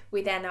actually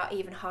we then are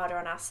even harder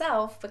on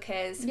ourselves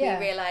because we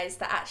realise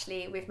that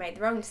actually we've made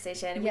the wrong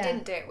decision. We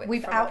didn't do it from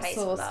a place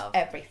of love.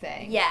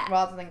 Everything,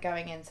 rather than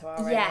going into our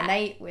own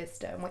innate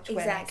wisdom, which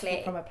when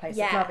from a place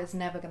of love is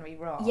never going to be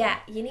wrong.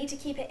 You need to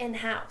keep it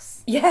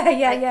in-house.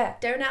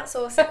 Don't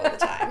outsource it all the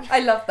time.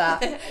 I love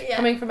that.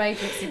 Coming from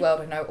agency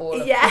world, I know all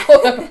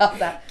about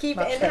that. Keep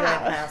much it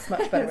in-house.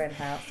 Much better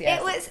in-house.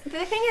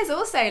 The thing is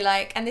also,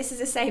 like, and this is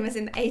the same as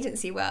in the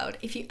agency world,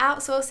 if you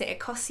outsource it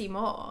costs you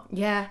more.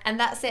 And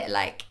that's it.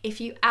 Like, if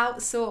you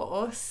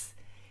outsource,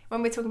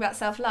 when we're talking about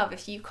self-love,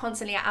 if you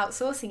constantly are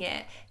outsourcing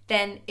it,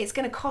 then it's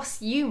going to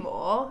cost you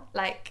more,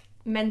 like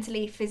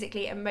mentally,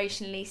 physically,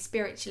 emotionally,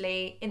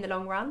 spiritually, in the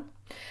long run.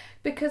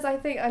 Because I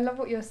think I love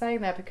what you're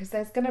saying there, because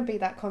there's going to be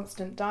that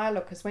constant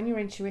dialogue, because when your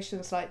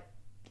intuition's like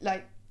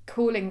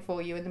calling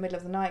for you in the middle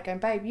of the night going,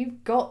 babe,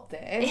 you've got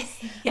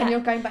this, and you're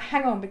going, but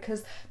hang on,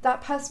 because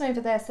that person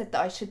over there said that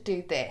I should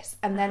do this,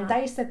 and then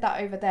they said that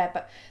over there,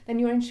 but then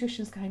your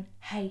intuition's going,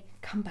 hey,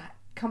 come back,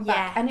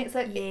 and it's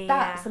like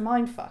that's a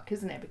mind fuck,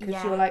 isn't it?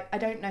 Because you're like, I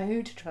don't know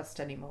who to trust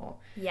anymore.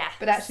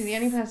 But actually the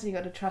only person you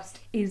got to trust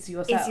is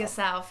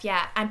yourself.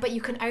 And but you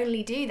can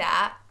only do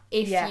that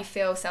if you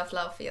feel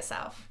self-love for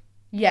yourself.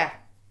 If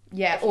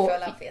you feel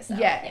love for yourself.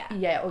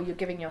 Or you're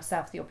giving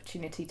yourself the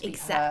opportunity to be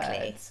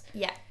heard.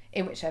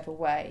 In whichever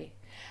way.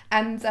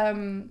 And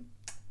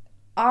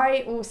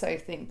I also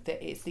think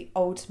that it's the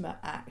ultimate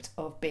act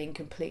of being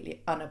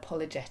completely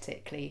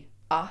unapologetically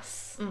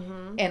us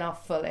in our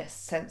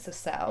fullest sense of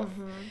self,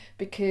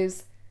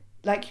 because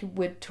like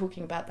we're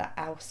talking about that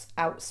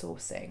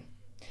outsourcing,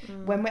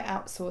 when we're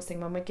outsourcing,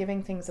 when we're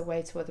giving things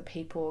away to other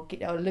people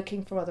or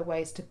looking for other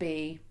ways to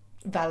be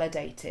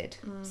validated,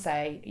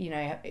 say, you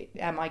know,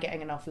 am I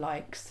getting enough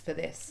likes for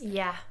this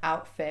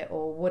outfit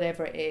or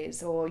whatever it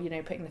is, or, you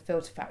know, putting the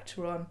filter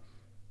factor on,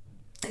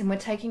 and we're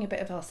taking a bit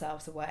of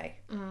ourselves away.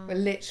 We're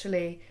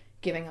literally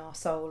giving our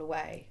soul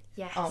away,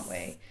 aren't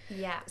we?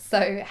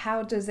 So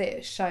how does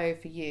it show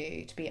for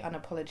you to be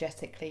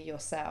unapologetically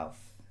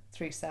yourself?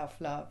 through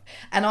self-love.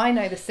 And I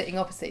know the sitting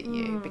opposite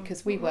you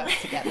because we work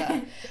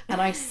together,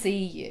 and I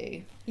see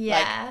you.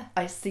 Yeah. Like,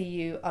 I see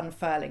you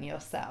unfurling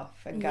yourself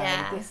and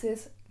going, this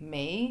is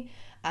me,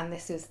 and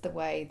this is the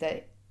way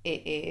that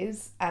it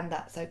is, and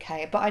that's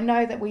okay. But I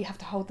know that we have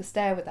to hold the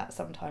stare with that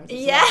sometimes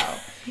as well.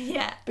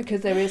 Yeah. Because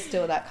there is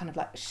still that kind of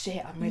like,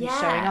 shit, I'm really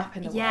showing up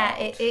in the world. Yeah,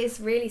 it is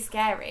really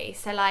scary.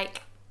 So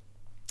like,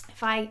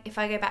 if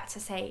I go back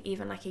to say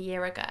even like a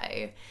year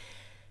ago,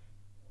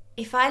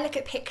 if I look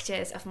at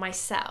pictures of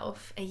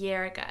myself a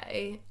year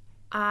ago,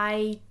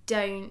 I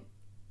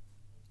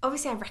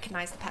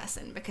recognise the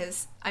person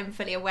because I'm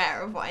fully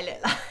aware of what I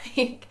look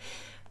like.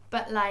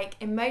 But like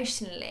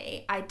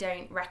emotionally, I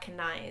don't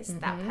recognise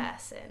that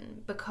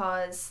person,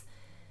 because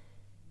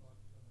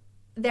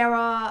there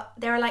are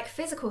like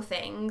physical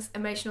things,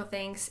 emotional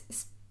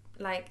things,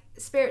 like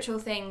spiritual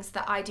things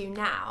that I do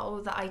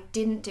now that I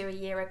didn't do a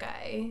year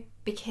ago,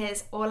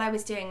 because all I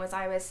was doing was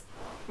I was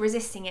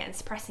resisting it and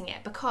suppressing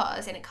it,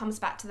 because, and it comes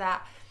back to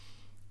that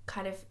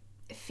kind of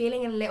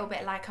feeling a little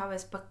bit like I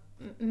was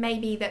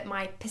maybe that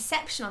my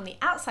perception on the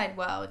outside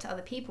world to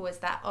other people was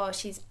that, oh,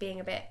 she's being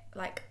a bit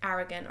like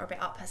arrogant or a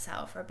bit up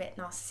herself or a bit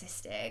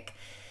narcissistic.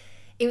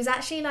 It was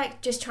actually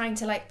like just trying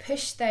to like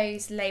push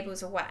those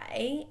labels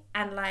away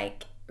and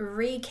like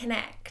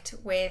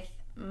reconnect with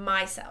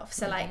myself.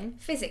 So like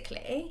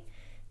physically,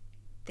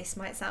 this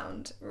might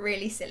sound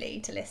really silly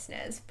to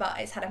listeners, but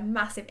it's had a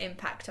massive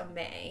impact on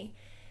me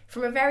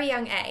from a very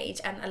young age,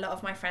 and a lot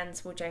of my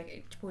friends will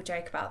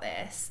joke about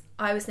this.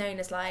 I was known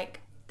as like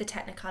the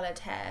technicolored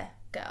hair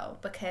girl,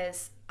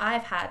 because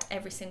I've had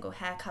every single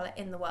hair colour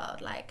in the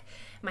world. Like,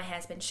 my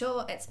hair's been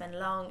short, it's been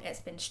long, it's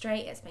been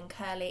straight, it's been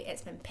curly,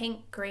 it's been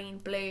pink, green,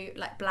 blue,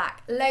 like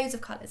black, loads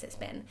of colours it's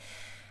been.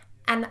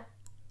 And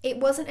it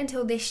wasn't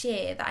until this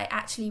year that I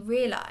actually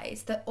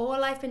realised that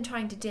all I've been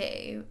trying to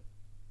do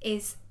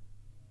is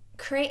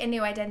create a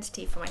new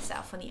identity for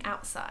myself on the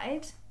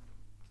outside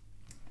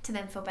to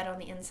then feel better on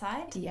the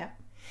inside. Yeah.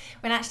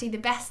 When actually the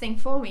best thing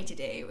for me to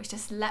do was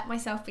just let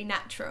myself be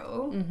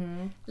natural,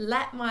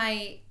 let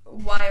my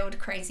wild,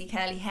 crazy,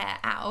 curly hair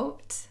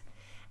out.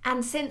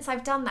 And since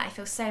I've done that, I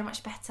feel so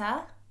much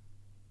better,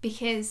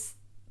 because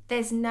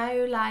there's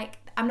no like,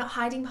 I'm not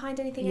hiding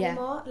behind anything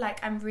anymore. Like,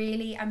 I'm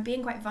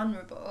being quite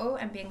vulnerable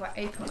and being quite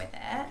open with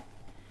it.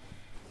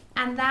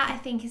 And that, I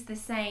think, is the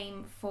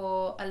same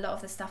for a lot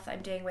of the stuff that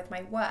I'm doing with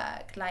my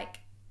work. Like,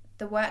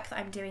 the work that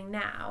I'm doing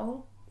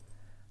now,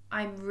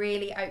 I'm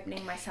really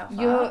opening myself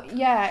up.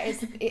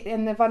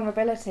 And the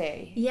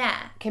vulnerability. Yeah.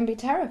 Can be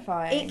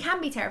terrifying. It can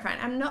be terrifying.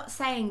 I'm not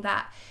saying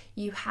that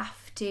you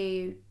have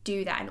to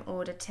do that in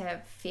order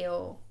to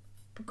feel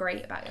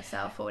great about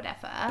yourself or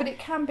whatever. But it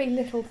can be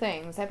little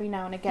things every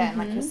now and again,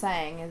 like you're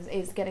saying,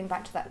 is getting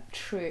back to that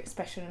true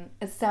expression,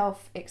 a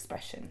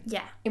self-expression.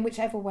 Yeah. In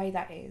whichever way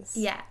that is.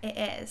 Yeah, it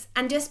is.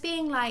 And just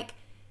being like,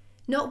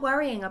 not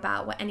worrying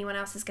about what anyone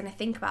else is going to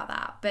think about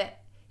that, but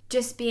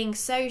just being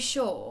so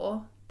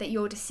sure that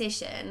your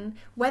decision,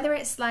 whether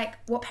it's like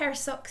what pair of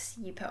socks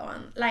you put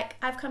on, like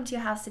I've come to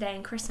your house today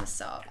in Christmas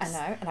socks. I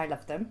know, and I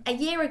love them. A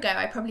year ago,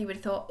 I probably would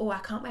have thought, oh, I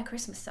can't wear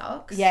Christmas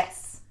socks.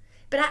 Yes.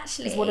 But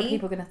actually, what are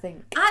people going to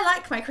think? I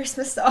like my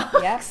Christmas socks.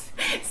 Yes.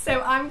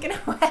 So I'm going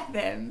to wear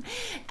them.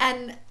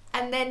 And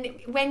then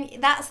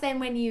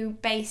when you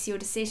base your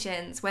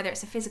decisions, whether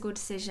it's a physical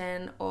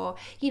decision or,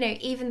 you know,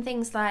 even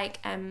things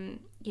like,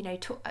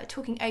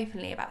 talking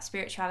openly about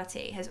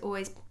spirituality has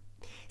always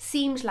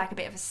seemed like a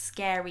bit of a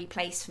scary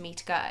place for me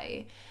to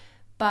go.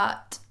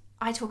 But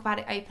I talk about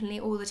it openly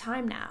all the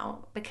time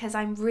now, because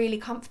I'm really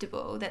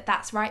comfortable that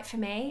that's right for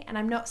me. And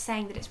I'm not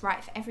saying that it's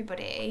right for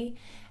everybody.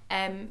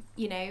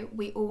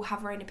 We all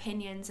have our own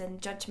opinions and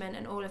judgment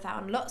and all of that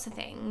on lots of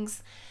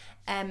things.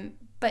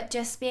 But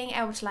just being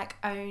able to like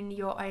own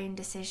your own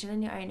decision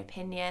and your own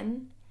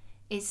opinion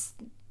is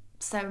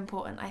so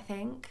important, I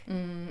think.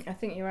 I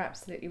think you're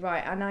absolutely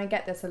right. And I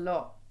get this a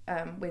lot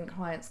when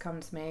clients come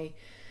to me,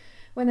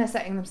 when they're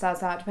setting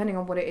themselves out, depending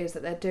on what it is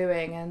that they're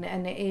doing.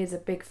 And it is a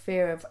big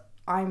fear of,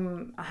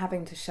 I'm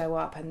having to show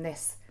up and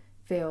this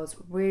feels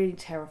really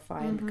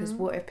terrifying, because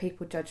what if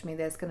people judge me?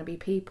 There's going to be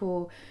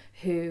people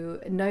who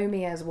know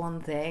me as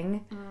one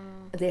thing,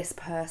 this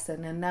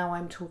person, and now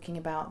I'm talking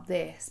about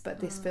this,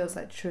 but this feels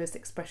like the truest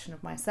expression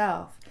of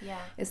myself. Yeah.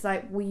 It's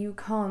like, well, you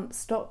can't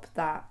stop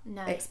that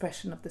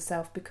expression of the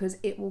self, because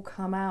it will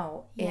come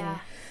out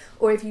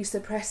or if you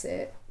suppress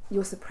it,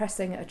 you're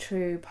suppressing a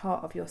true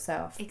part of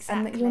yourself.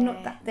 Exactly. And you're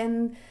not that,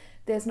 then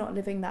there's not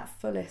living that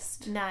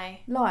fullest life.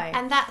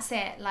 And that's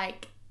it.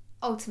 Like,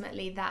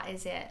 ultimately, that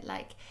is it.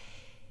 Like,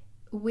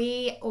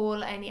 we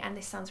all only, and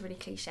this sounds really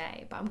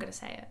cliche, but I'm going to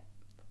say it.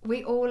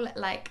 We all,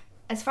 like,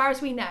 as far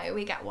as we know,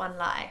 we get one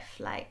life.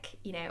 Like,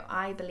 you know,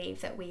 I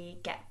believe that we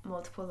get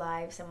multiple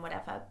lives and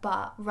whatever.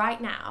 But right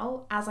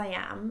now, as I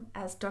am,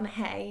 as Donna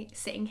Hay,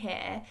 sitting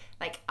here,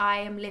 like, I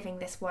am living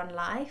this one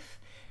life.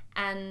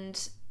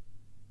 And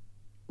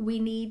we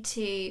need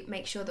to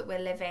make sure that we're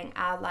living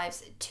our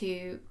lives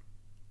to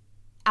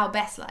our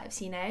best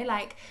lives, you know?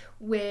 Like,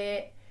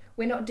 we're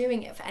not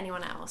doing it for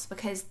anyone else,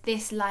 because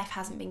this life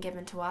hasn't been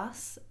given to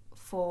us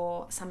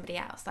for somebody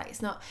else. Like,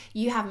 it's not,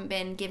 you haven't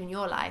been given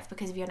your life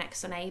because of your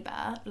next door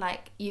neighbour.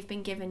 Like, you've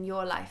been given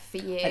your life for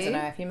you. I don't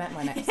know if you met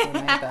my next door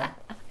neighbour.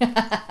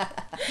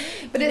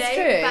 But it's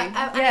true.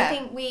 But, and I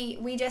think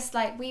we just,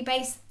 like, we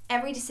base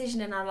every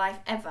decision in our life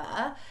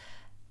ever.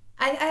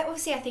 I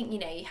obviously, I think, you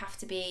know, you have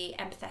to be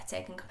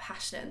empathetic and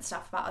compassionate and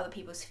stuff about other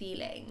people's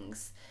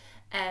feelings.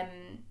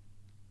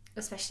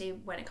 Especially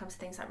when it comes to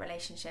things like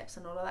relationships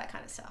and all of that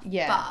kind of stuff.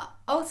 Yeah. But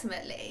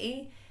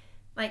ultimately,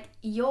 like,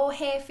 you're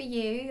here for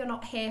you. You're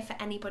not here for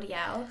anybody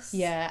else.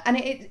 Yeah, and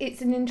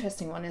it's an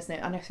interesting one, isn't it?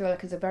 And I feel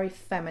like it's a very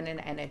feminine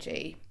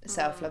energy.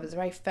 Self-love is a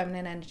very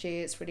feminine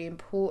energy. It's really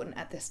important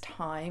at this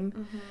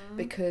time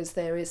because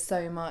there is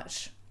so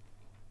much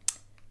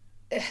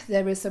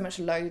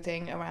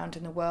loathing around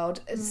in the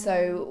world.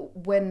 So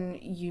when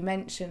you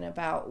mention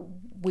about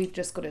we've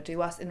just got to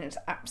do us, and it's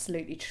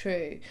absolutely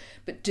true,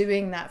 but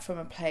doing that from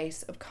a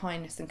place of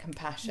kindness and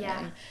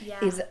compassion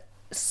is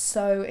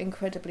so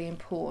incredibly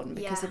important,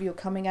 because if you're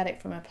coming at it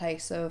from a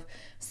place of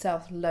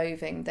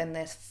self-loathing, then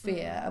there's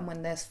fear, and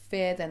when there's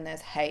fear, then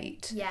there's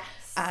hate.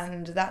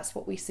 And that's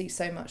what we see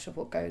so much of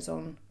what goes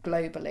on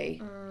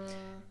globally.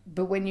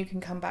 But when you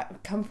can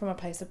come from a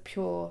place of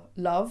pure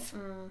love,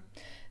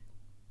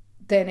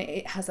 then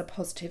it has a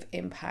positive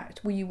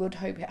impact. Well, you would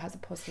hope it has a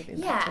positive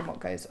impact on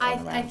what goes on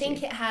around you. I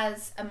think it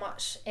has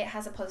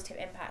a positive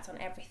impact on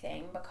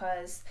everything,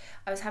 because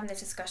I was having this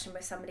discussion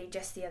with somebody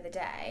just the other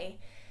day.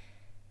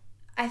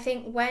 I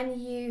think when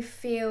you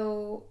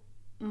feel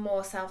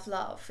more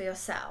self-love for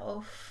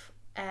yourself,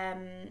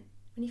 when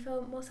you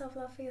feel more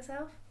self-love for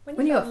yourself,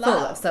 when you're full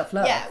of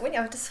self-love, when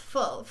you're just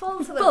full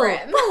to the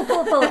brim,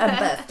 full and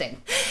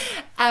bursting.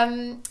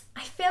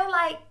 I feel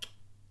like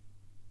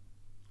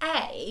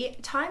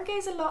time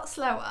goes a lot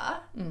slower.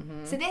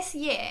 So this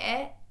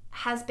year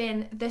has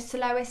been the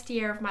slowest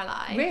year of my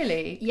life.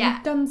 Really? Yeah.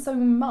 You've done so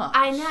much.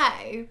 I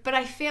know, but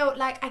I feel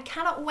like I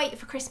cannot wait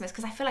for Christmas,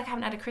 because I feel like I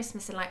haven't had a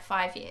Christmas in like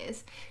 5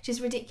 years, which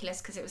is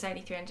ridiculous because it was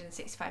only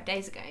 365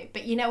 days ago.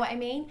 But you know what I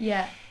mean?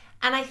 Yeah.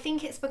 And I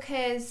think it's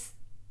because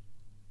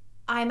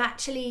I'm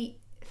actually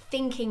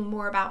thinking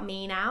more about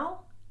me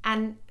now.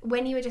 And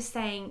when you were just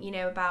saying, you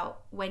know,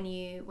 about when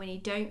you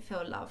don't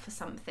feel love for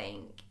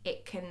something,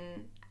 it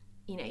can,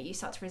 you know, you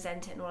start to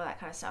resent it and all of that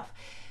kind of stuff.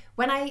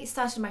 When I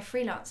started my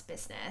freelance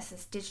business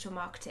as digital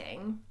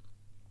marketing,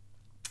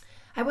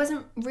 I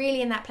wasn't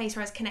really in that place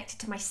where I was connected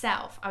to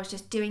myself. I was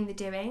just doing the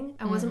doing.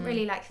 I wasn't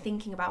really like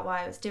thinking about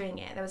why I was doing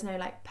it. There was no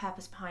like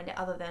purpose behind it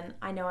other than,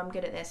 I know I'm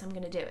good at this, I'm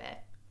going to do it.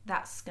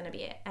 That's going to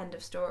be it. End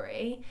of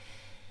story.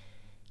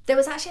 There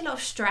was actually a lot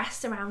of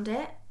stress around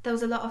it. There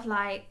was a lot of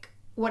like,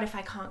 what if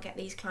I can't get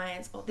these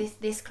clients, or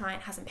this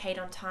client hasn't paid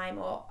on time,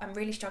 or I'm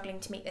really struggling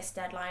to meet this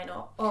deadline,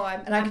 or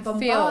I'm can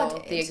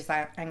bombarded. Feel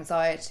the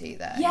anxiety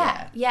there.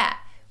 Yeah.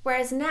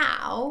 Whereas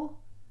now,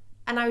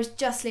 and I was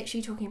just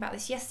literally talking about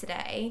this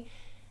yesterday,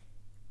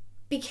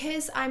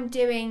 because I'm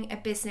doing a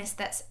business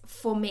that's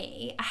for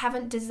me, I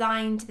haven't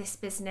designed this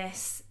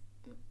business,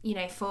 you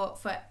know, for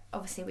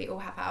obviously we all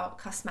have our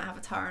customer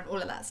avatar and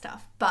all of that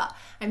stuff, but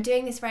I'm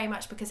doing this very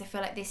much because I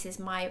feel like this is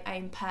my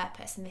own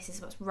purpose and this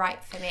is what's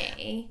right for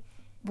me.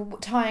 Well,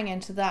 tying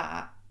into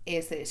that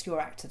is that it's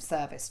your act of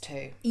service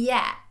too.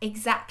 Yeah,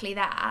 exactly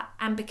that.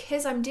 And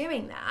because I'm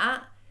doing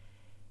that,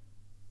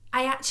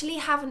 I actually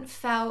haven't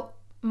felt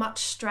much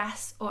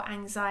stress or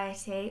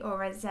anxiety or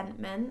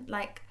resentment.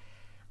 Like,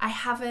 I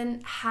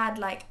haven't had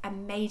like a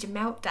major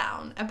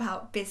meltdown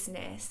about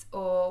business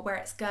or where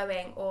it's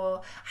going,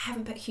 or I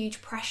haven't put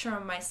huge pressure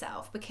on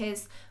myself,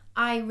 because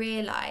I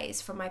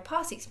realised from my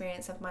past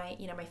experience of my,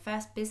 you know, my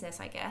first business,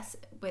 I guess,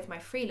 with my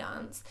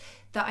freelance,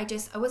 that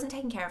I wasn't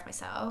taking care of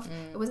myself.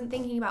 I wasn't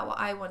thinking about what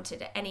I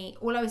wanted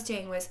all I was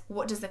doing was,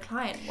 what does the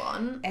client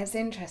want? It's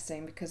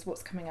interesting because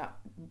what's coming up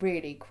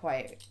really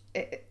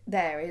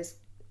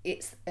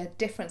it's a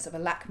difference of a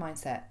lack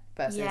mindset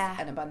versus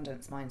an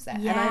abundance mindset.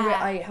 And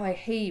I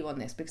hear you on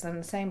this, because I'm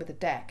the same with the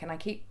deck, and I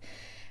keep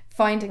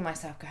finding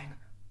myself going,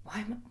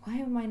 why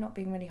am I not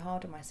being really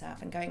hard on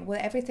myself, and going, well,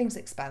 everything's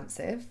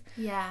expansive,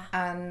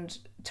 and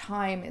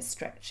time is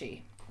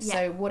stretchy.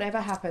 So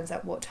whatever happens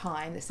at what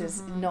time, this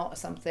is not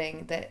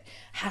something that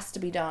has to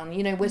be done.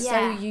 You know, we're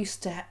so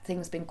used to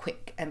things being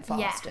quick and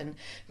fast and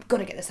got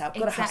to get this out,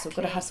 got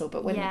to hustle.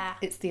 But when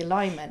it's the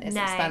alignment, it's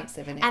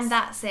expansive. And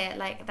that's it.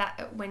 Like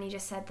that, when you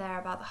just said there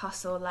about the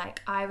hustle,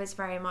 like I was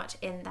very much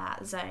in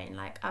that zone.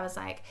 Like I was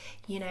like,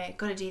 you know,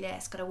 got to do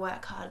this, got to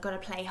work hard, got to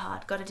play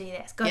hard, got to do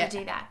this, got to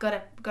do that,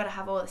 got to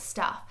have all this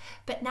stuff.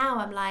 But now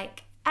I'm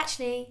like,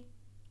 actually,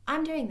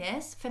 I'm doing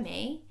this for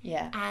me,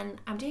 and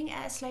I'm doing it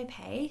at a slow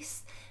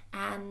pace,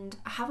 and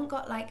I haven't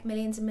got like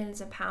millions and millions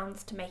of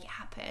pounds to make it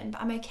happen,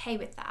 but I'm okay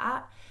with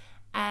that,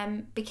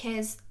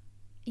 because,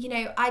 you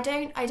know,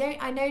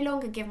 I no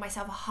longer give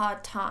myself a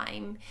hard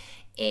time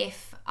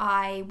if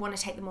I want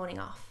to take the morning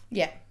off.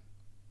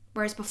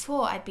 Whereas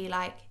before I'd be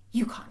like,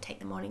 you can't take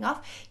the morning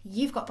off,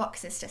 you've got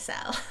boxes to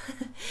sell.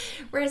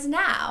 Whereas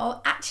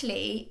now,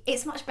 actually,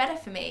 it's much better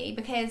for me,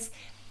 because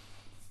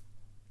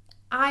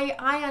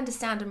I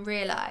understand and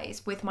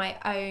realise with my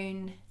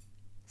own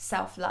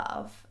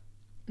self-love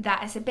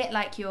that it's a bit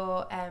like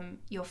your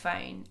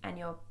phone and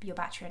your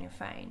battery on your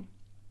phone.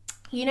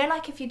 You know,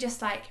 like if you're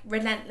just like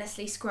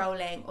relentlessly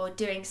scrolling or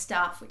doing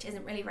stuff which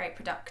isn't really very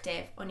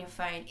productive on your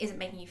phone, isn't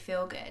making you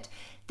feel good,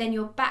 then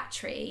your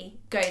battery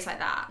goes like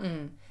that.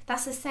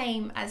 That's the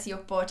same as your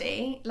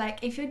body. Like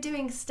if you're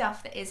doing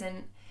stuff that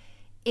isn't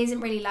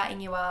really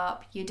lighting you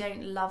up, you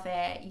don't love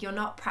it, you're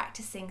not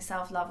practicing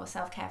self-love or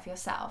self-care for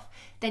yourself,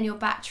 then your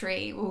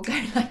battery will go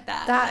like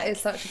that. That is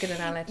such a good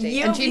analogy.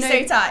 You'll be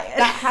so tired.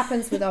 That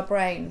happens with our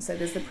brain. So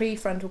there's the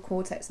prefrontal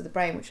cortex of the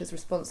brain, which is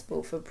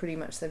responsible for pretty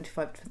much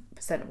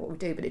 75% of what we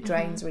do, but it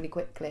drains really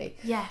quickly.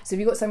 Yeah. So if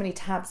you've got so many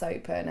tabs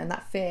open and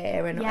that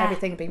fear and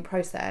everything being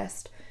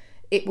processed,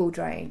 it will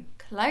drain.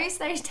 Close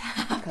those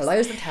tabs.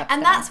 Close the tabs.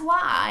 And that's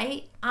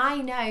why I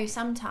know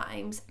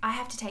sometimes I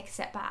have to take a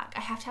step back.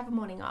 I have to have a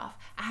morning off.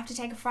 I have to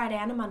take a Friday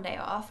and a Monday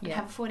off and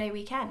have a 4-day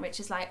weekend,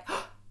 which is like,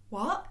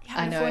 what? You're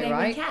having a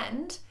 4-day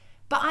weekend?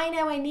 But I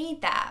know I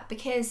need that,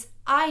 because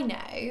I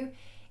know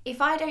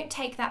if I don't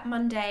take that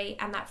Monday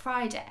and that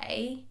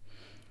Friday,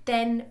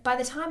 then by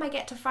the time I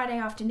get to Friday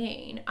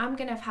afternoon, I'm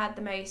going to have had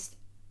the most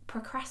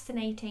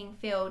procrastinating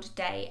filled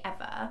day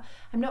ever.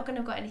 I'm not going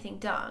to have got anything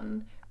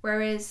done.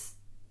 Whereas,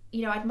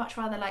 you know, I'd much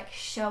rather like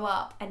show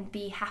up and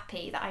be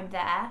happy that I'm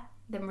there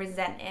than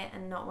resent it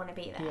and not want to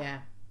be there. Yeah.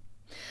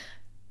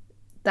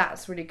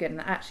 That's really good. And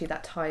actually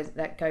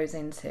that goes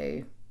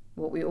into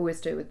what we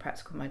always do with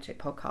Practical Magic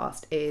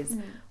podcast is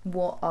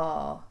what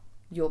are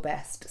your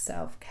best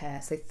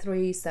self-care? So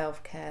 3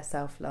 self-care,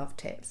 self-love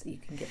tips that you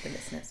can give the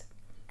listeners.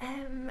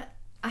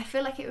 I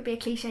feel like it would be a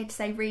cliche to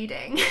say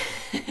reading,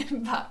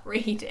 but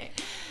reading.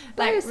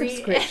 Buy a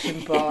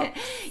subscription box.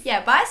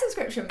 Yeah, buy a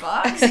subscription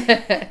box.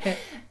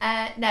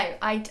 No,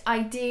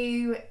 I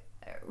do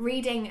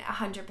reading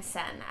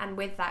 100%, and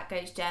with that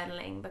goes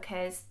journaling,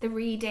 because the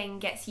reading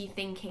gets you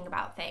thinking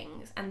about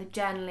things and the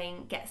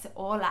journaling gets it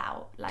all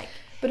out.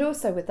 But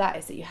also with that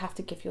is that you have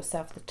to give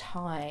yourself the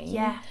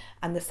time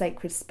and the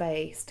sacred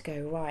space to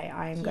go, right,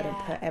 I'm going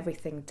to put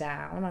everything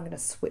down, I'm going to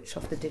switch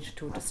off the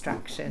digital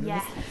distractions,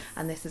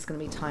 and this is going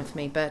to be time for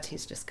me.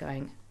 Bertie's just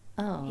going,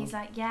 oh. He's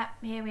like, yeah,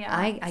 here we are.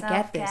 I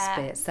get this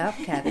bit.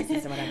 Self-care, this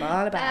is what I'm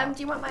all about.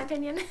 Do you want my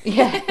opinion?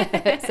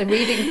 Yeah. So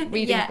reading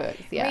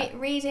books,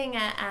 reading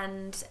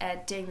and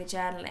doing the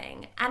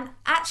journaling. And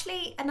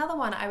actually, another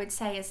one I would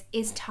say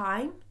is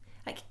time.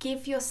 Like,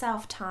 give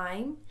yourself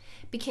time,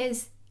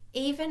 because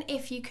even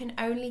if you can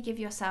only give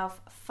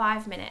yourself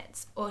 5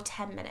 minutes or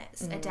 10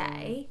 minutes a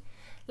day,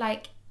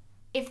 like,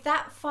 if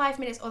that 5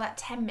 minutes or that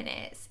 10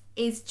 minutes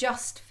is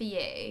just for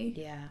you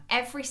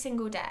every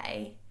single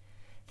day,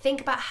 think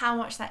about how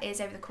much that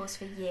is over the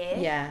course of a year.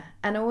 Yeah,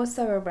 and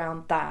also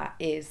around that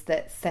is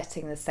that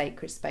setting the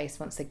sacred space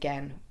once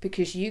again,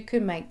 because you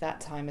can make that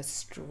time as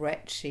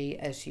stretchy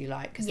as you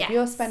like. Because if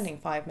you're spending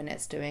 5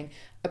 minutes doing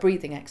a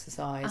breathing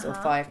exercise or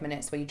 5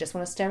 minutes where you just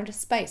want to stare into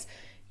space,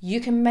 you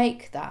can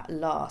make that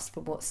last for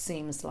what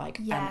seems like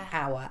an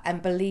hour.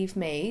 And believe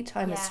me,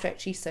 time is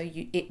stretchy, so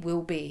it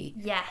will be,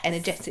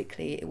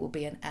 energetically, it will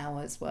be an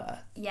hour's worth.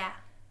 Yeah,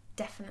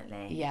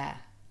 definitely. Yeah.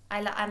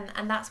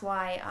 And that's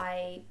why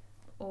I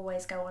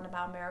always go on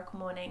about miracle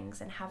mornings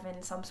and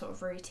having some sort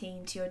of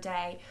routine to your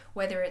day,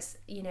 whether it's,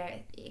 you know,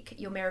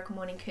 your miracle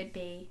morning could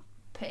be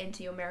put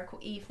into your miracle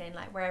evening,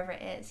 like wherever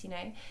it is, you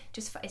know,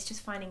 it's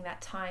just finding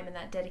that time and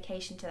that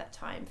dedication to that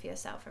time for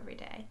yourself every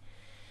day.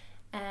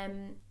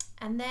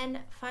 And then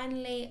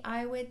finally,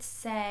 I would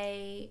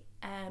say,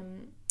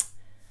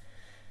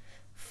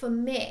 for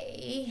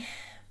me,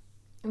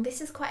 and this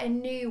is quite a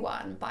new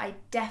one, but I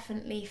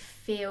definitely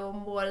feel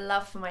more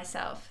love for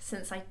myself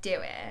since I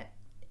do it,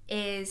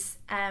 is,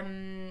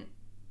 and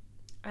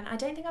I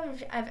don't think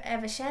I've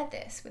ever shared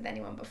this with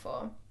anyone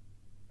before,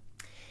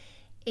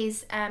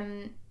 is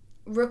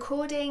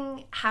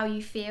recording how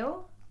you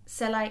feel.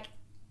 So, like,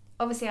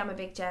 obviously I'm a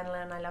big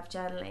journaler and I love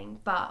journaling,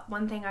 but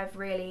one thing I've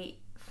really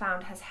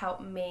found has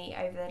helped me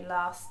over the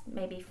last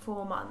maybe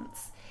 4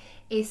 months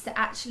is to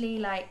actually,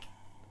 like,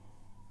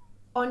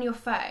 on your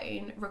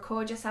phone,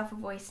 record yourself a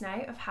voice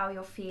note of how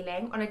you're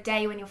feeling on a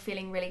day when you're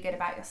feeling really good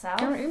about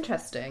yourself. Oh,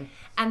 interesting.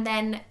 And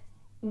then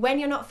when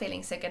you're not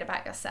feeling so good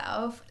about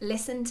yourself,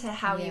 listen to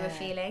how you were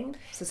feeling.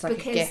 So it's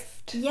like a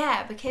gift.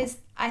 Yeah, because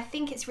I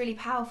think it's really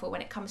powerful when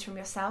it comes from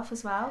yourself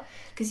as well,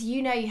 because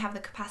you know you have the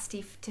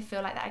capacity to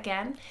feel like that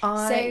again.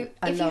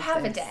 If you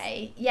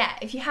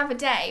have a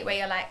day where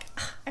you're like,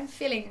 I'm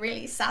feeling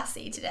really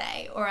sassy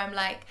today, or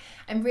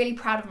I'm really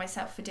proud of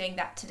myself for doing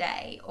that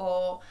today,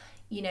 or,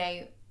 you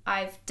know,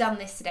 I've done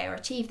this today or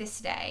achieved this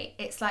today,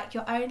 it's like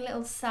your own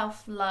little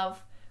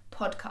self-love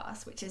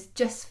podcast, which is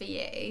just for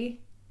you.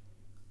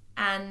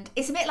 And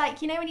it's a bit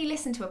like, you know, when you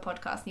listen to a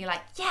podcast and you're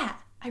like, yeah,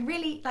 I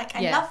really, like,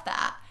 I love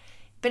that.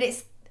 But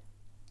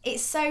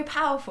it's so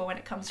powerful when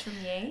it comes from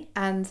you.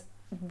 And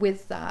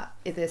with that,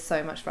 there's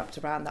so much wrapped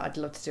around that. I'd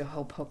love to do a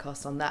whole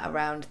podcast on that,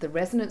 around the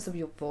resonance of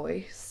your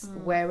voice,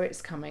 where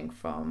it's coming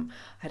from.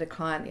 I had a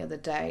client the other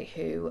day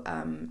who,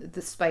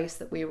 the space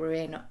that we were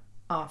in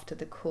after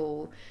the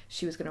call,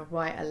 she was going to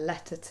write a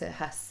letter to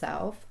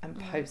herself and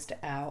post it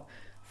out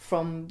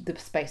from the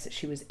space that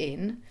she was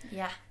in.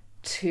 Yeah.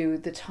 to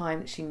the time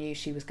that she knew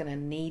she was going to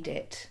need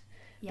it.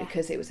 Yeah.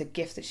 Because it was a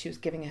gift that she was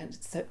giving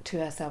to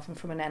herself, and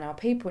from an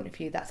NLP point of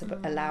view, that's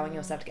about allowing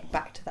yourself to get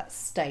back to that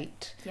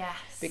state. Yes.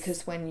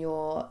 Because when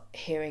you're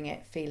hearing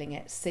it, feeling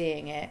it,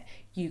 seeing it,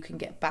 you can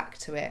get back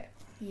to it.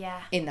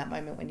 Yeah. In that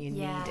moment when you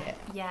need it.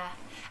 Yeah.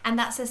 And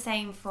that's the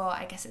same for,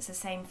 I guess it's the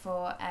same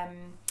for,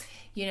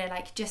 you know,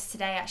 like just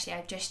today actually,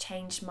 I've just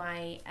changed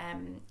my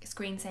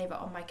screensaver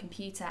on my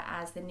computer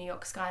as the New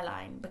York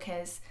skyline,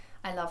 because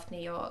I love New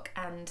York,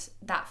 and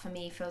that for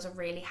me feels a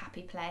really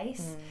happy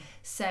place.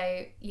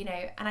 So, you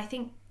know, and I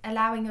think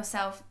allowing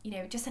yourself, you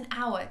know, just an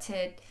hour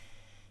to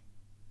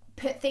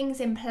put things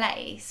in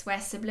place where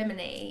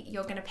subliminally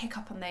you're going to pick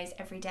up on those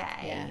every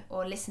day,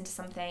 or listen to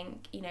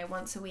something, you know,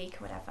 once a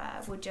week or whatever,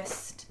 will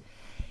just,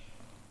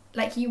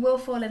 like, you will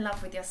fall in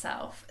love with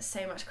yourself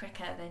so much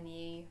quicker than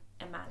you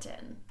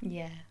imagine.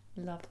 Yeah,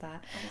 love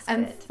that.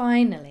 And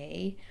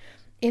finally,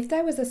 if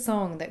there was a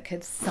song that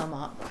could sum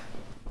up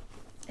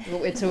what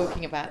we're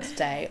talking about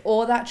today,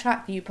 or that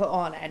track you put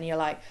on and you're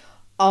like,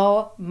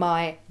 oh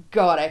my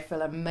God, I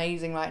feel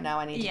amazing right now,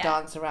 I need to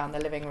dance around the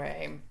living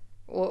room,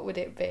 what would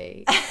it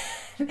be?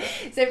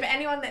 So for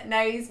anyone that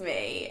knows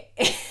me,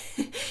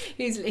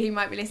 who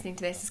might be listening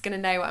to this, is going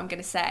to know what I'm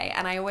going to say.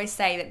 And I always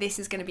say that this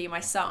is going to be my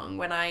song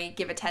when I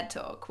give a TED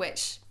Talk,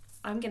 which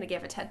I'm going to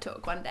give a TED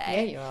Talk one day.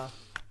 Yeah, you are.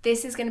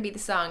 This is going to be the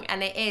song,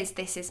 and it is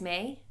This Is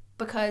Me.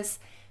 Because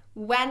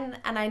and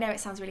I know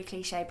it sounds really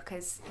cliche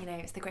because, you know,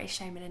 it's The Greatest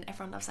Showman and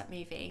everyone loves that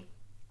movie.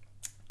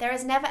 There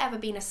has never ever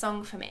been a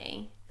song for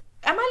me.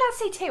 Am I allowed to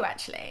say two,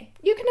 actually?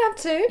 You can have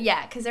two.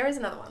 Yeah, because there is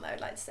another one that I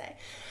would like to say.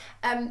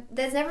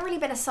 There's never really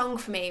been a song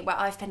for me where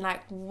I've been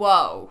like,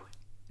 whoa,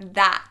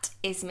 that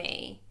is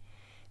me.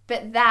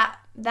 But that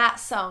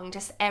song,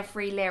 just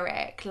every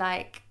lyric,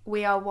 like,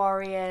 we are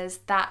warriors,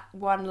 that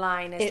one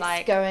line is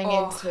it's going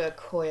into a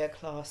choir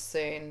class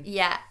soon.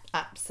 Yeah.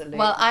 Absolutely.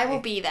 Well, I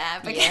will be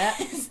there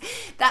because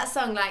that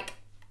song, like,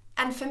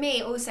 and for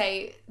me also,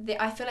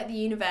 I feel like the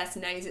universe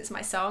knows it's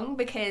my song,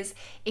 because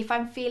if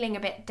I'm feeling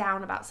a bit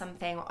down about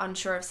something or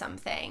unsure of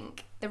something,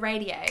 the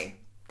radio,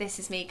 This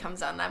Is Me,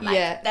 comes on. I'm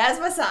like, there's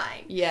my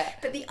sign. Yeah.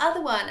 But the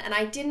other one, and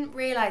I didn't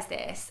realise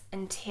this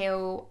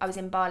until I was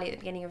in Bali at the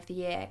beginning of the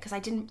year, because I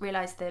didn't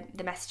realise the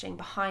messaging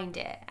behind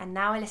it, and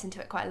now I listen to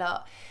it quite a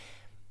lot.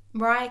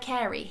 Mariah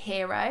Carey,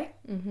 Hero.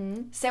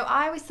 Mm-hmm. So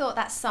I always thought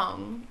that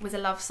song was a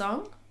love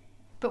song.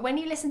 But when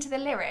you listen to the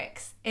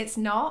lyrics, it's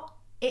not.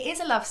 It is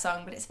a love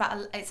song, but it's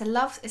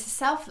a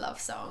self-love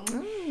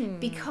song,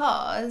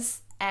 because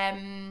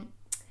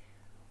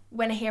when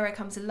a hero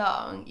comes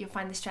along, you'll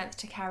find the strength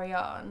to carry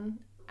on,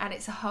 and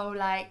it's a whole,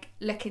 like,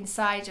 look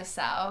inside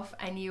yourself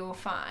and you will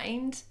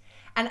find.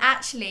 And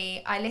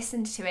actually, I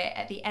listened to it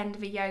at the end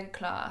of a yoga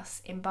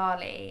class in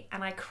Bali,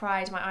 and I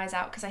cried my eyes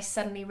out because I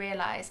suddenly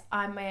realised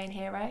I'm my own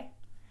hero.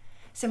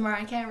 So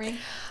Mariah Carey.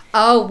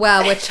 Oh,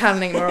 well, we're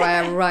channeling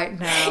Mariah right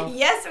now.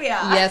 Yes, we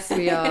are. Yes,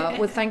 we are.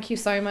 Well, thank you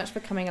so much for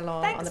coming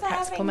along on the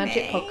Practical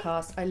Magic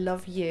podcast. I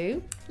love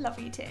you. Love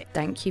you too.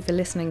 Thank you for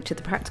listening to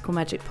the Practical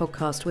Magic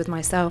podcast with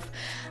myself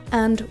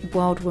and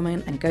Wild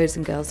Woman and Goes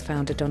and Girls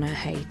founder Donna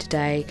Hay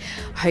today.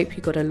 I hope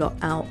you got a lot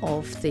out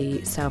of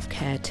the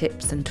self-care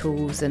tips and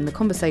tools and the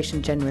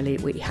conversation generally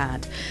we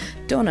had.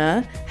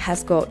 Donna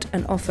has got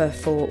an offer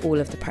for all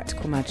of the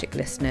Practical Magic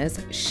listeners.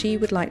 She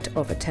would like to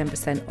offer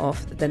 10%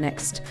 off the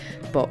next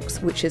box,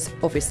 which is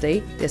obviously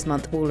this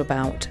month all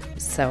about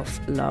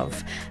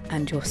self-love,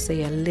 and you'll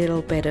see a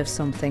little bit of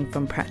something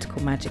from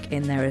Practical Magic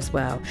in there as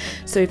well.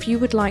 So if you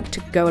would like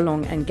to go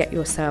along and get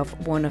yourself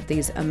one of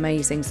these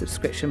amazing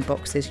subscription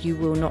boxes, you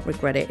will not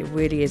regret it. It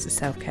really is a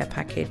self-care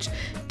package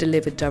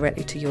delivered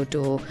directly to your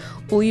door.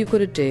 All you've got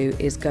to do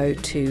is go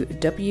to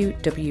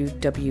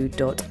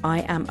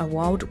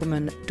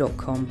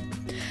www.iamawildwoman.com,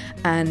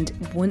 and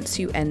once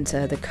you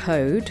enter the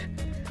code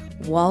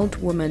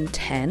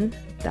WildWoman10,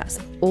 that's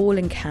all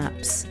in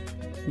caps,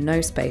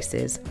 no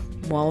spaces,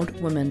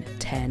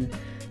 WildWoman10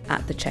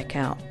 at the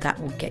checkout, that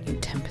will get you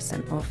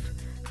 10% off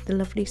the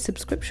lovely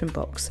subscription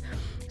box.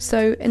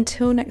 So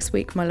until next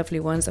week, my lovely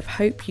ones, I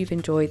hope you've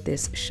enjoyed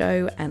this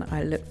show, and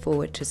I look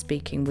forward to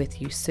speaking with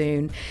you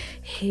soon.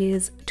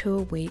 Here's to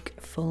a week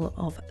full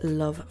of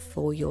love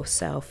for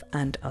yourself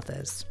and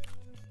others.